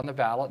got it on the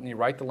ballot, and you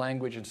write the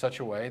language in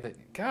such a way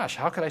that, gosh,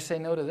 how could I say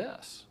no to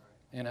this?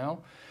 You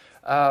know?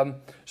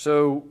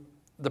 So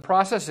the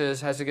process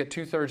has to get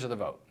 2/3 of the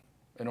vote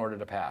in order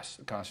to pass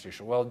the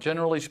Constitution. Well,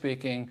 generally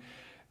speaking,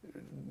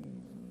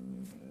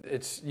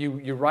 it's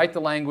you write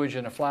the language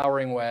in a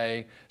flowering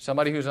way.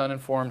 Somebody who's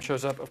uninformed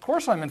shows up. Of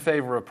course I'm in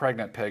favor of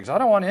pregnant pigs. I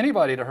don't want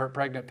anybody to hurt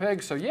pregnant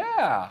pigs, so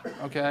yeah,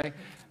 okay?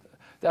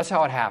 That's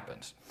how it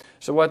happens.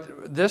 So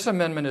what this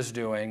amendment is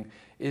doing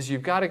is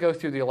you've got to go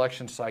through the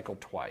election cycle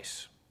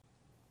twice.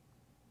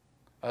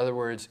 In other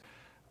words,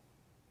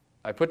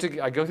 I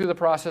go through the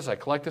process, I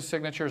collect the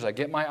signatures, I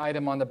get my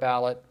item on the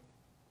ballot.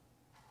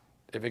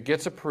 If it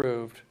gets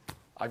approved,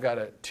 I've got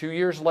to, 2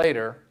 years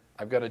later,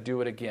 I've got to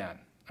do it again,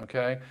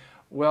 okay?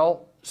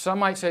 Well, some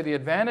might say the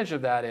advantage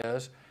of that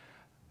is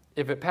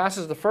if it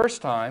passes the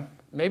first time,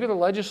 maybe the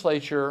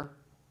legislature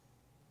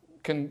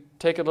can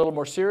take it a little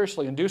more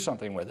seriously and do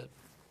something with it.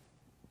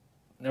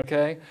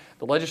 Okay?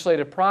 The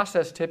legislative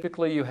process,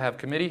 typically you have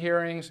committee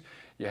hearings,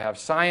 you have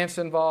science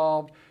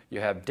involved, you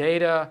have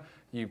data,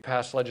 you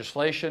pass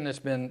legislation that's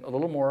been a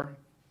little more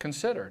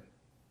considered.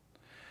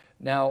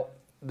 Now,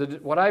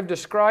 what I've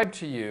described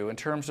to you in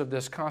terms of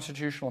this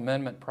constitutional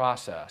amendment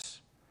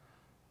process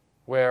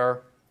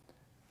where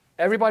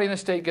everybody in the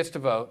state gets to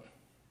vote.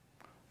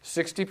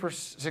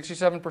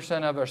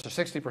 67% of us, or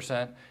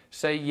 60%,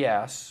 say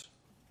yes.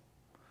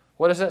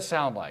 What does that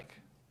sound like?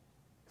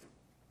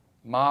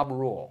 Mob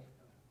rule.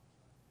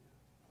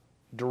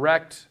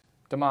 Direct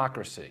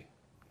democracy.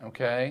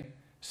 Okay?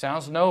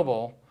 Sounds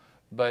noble,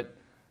 but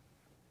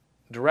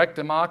direct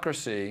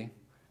democracy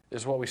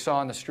is what we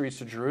saw in the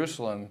streets of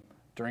Jerusalem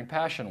during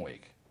Passion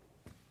Week.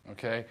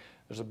 Okay?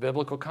 There's a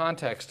biblical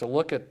context to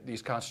look at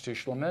these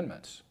constitutional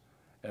amendments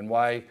and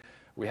why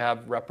we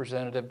have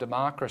representative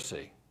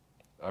democracy.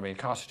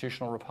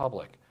 Constitutional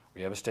republic.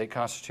 We have a state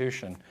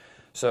constitution.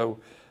 So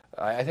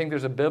I think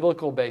there's a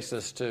biblical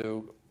basis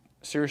to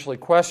seriously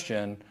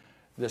question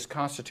this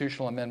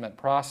constitutional amendment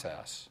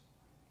process.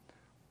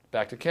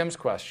 Back to Kim's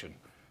question.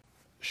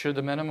 Should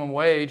the minimum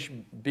wage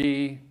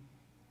be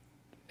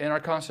in our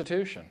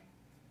Constitution?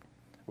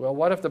 Well,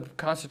 what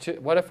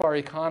if our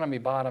economy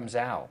bottoms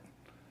out?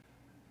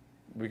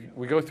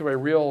 We go through a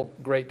real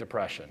Great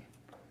Depression,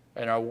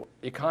 and our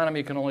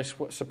economy can only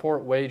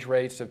support wage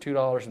rates of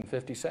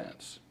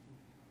 $2.50.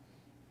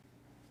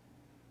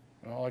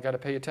 Well, I got to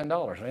pay you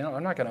 $10.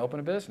 I'm not going to open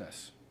a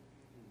business.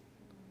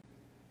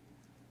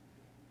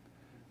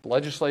 The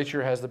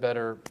legislature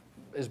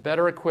is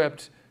better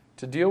equipped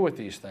to deal with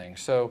these things.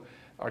 So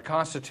our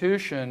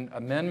Constitution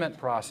amendment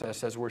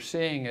process, as we're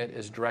seeing it,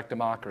 is direct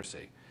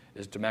democracy.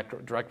 Is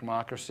direct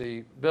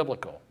democracy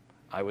biblical?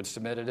 I would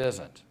submit it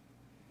isn't.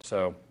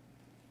 So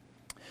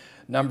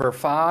number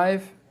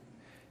 5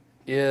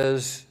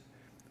 is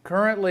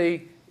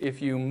currently,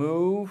 if you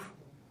move,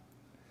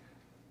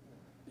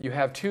 you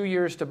have 2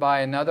 years to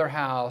buy another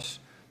house.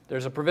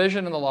 There's a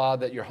provision in the law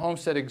that your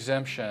homestead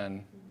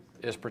exemption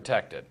is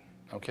protected,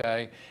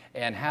 okay?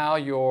 And how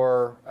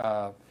your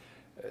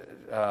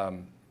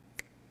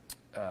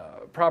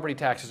property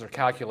taxes are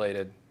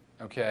calculated,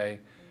 okay,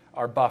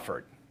 are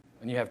buffered.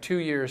 And you have 2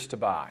 years to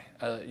buy.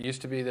 It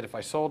used to be that if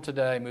I sold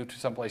today, moved to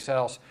someplace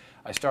else,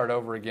 I start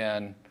over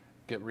again,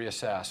 get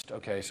reassessed.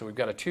 Okay, so we've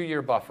got a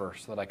 2-year buffer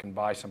so that I can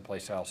buy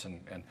someplace else.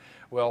 And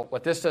well,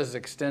 what this does is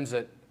extends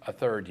it a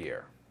 3rd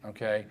year.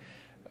 Okay,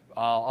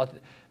 I'm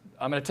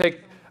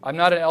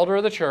not an elder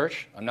of the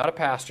church. I'm not a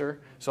pastor,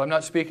 so I'm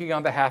not speaking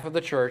on behalf of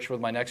the church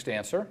with my next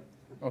answer.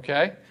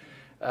 Okay,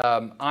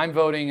 I'm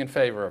voting in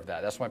favor of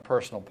that. That's my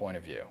personal point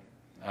of view.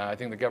 I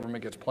think the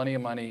government gets plenty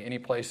of money. Any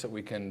place that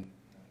we can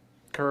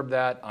curb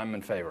that, I'm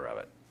in favor of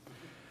it.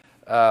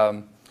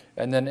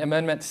 And then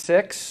Amendment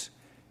 6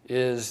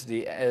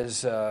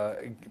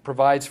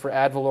 provides for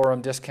ad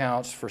valorem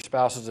discounts for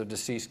spouses of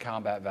deceased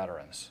combat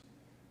veterans.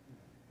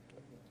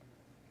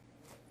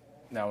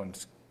 That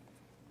one's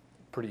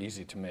pretty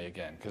easy to me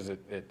again because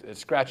it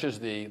scratches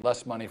the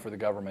less money for the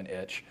government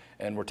itch,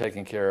 and we're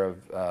taking care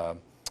of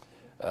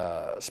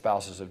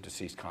spouses of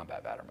deceased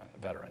combat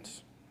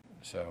veterans.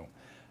 So,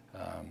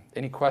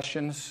 any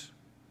questions?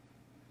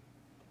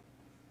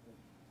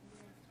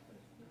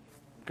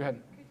 Go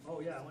ahead. Oh,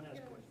 yeah, I want to ask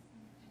a question.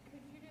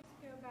 Could you just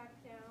go back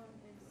down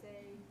and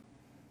say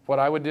What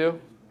I would do?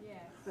 yes?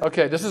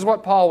 Okay, this is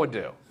what Paul would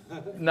do,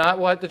 not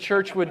what the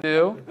church would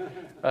do.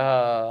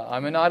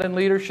 I'm not in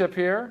leadership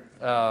here,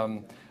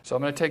 so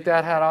I'm going to take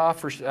that hat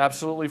off,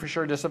 absolutely for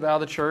sure, disavow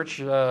the church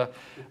for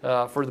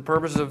the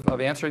purpose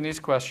of answering these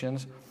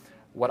questions.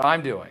 What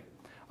I'm doing,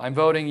 I'm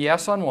voting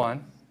yes on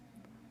 1,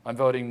 I'm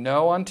voting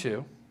no on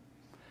 2,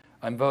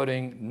 I'm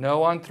voting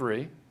no on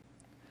 3,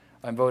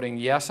 I'm voting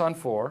yes on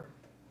 4,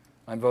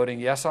 I'm voting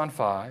yes on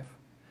 5,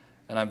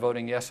 and I'm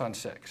voting yes on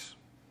 6.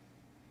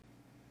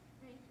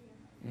 Thank you.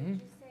 Did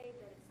you say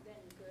that it's been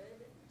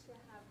good to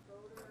have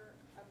voter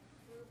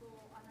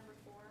approval on number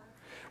 4?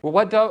 Well,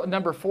 what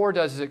number 4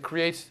 does is it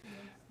creates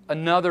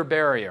another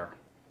barrier.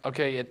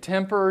 Okay, it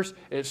tempers,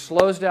 it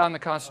slows down the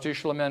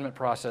constitutional amendment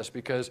process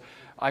because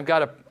I've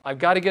got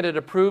to get it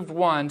approved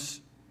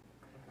once,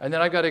 and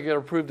then I've got to get it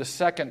approved the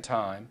second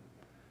time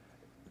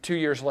 2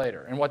 years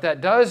later. And what that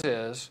does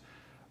is,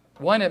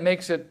 one, it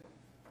makes it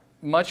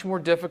much more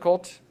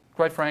difficult,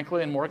 quite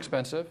frankly, and more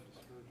expensive.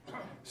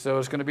 So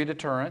it's going to be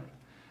deterrent.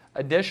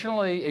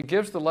 Additionally, it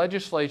gives the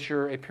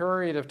legislature a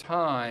period of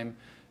time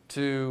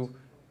to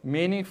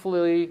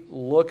meaningfully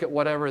look at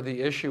whatever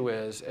the issue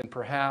is and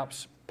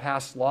perhaps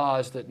pass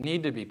laws that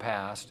need to be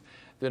passed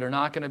that are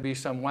not going to be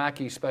some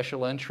wacky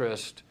special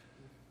interest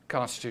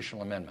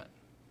constitutional amendment.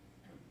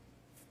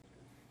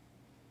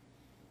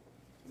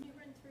 Can you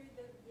run through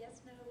the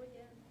yes, no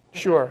again?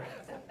 Sure.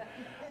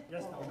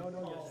 Yes, no,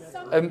 no, yes, yes.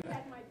 Someone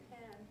had my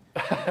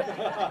pen.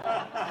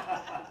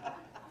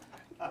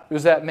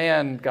 Who's that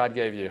man God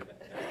gave you?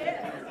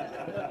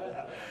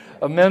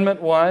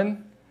 Amendment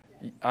 1,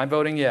 I'm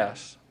voting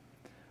yes.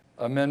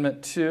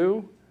 Amendment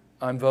 2,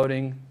 I'm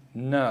voting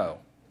no.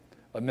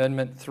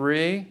 Amendment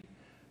 3,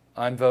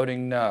 I'm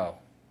voting no.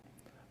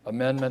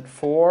 Amendment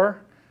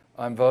 4,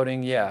 I'm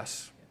voting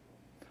yes.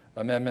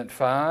 Amendment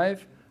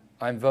 5,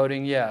 I'm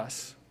voting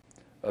yes.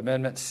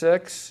 Amendment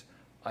 6,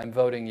 I'm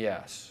voting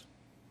yes.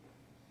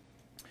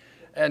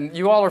 And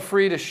you all are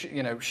free to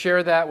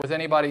share that with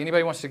anybody.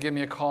 Anybody wants to give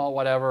me a call,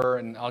 whatever,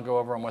 and I'll go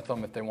over them with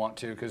them if they want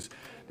to, because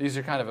these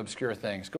are kind of obscure things.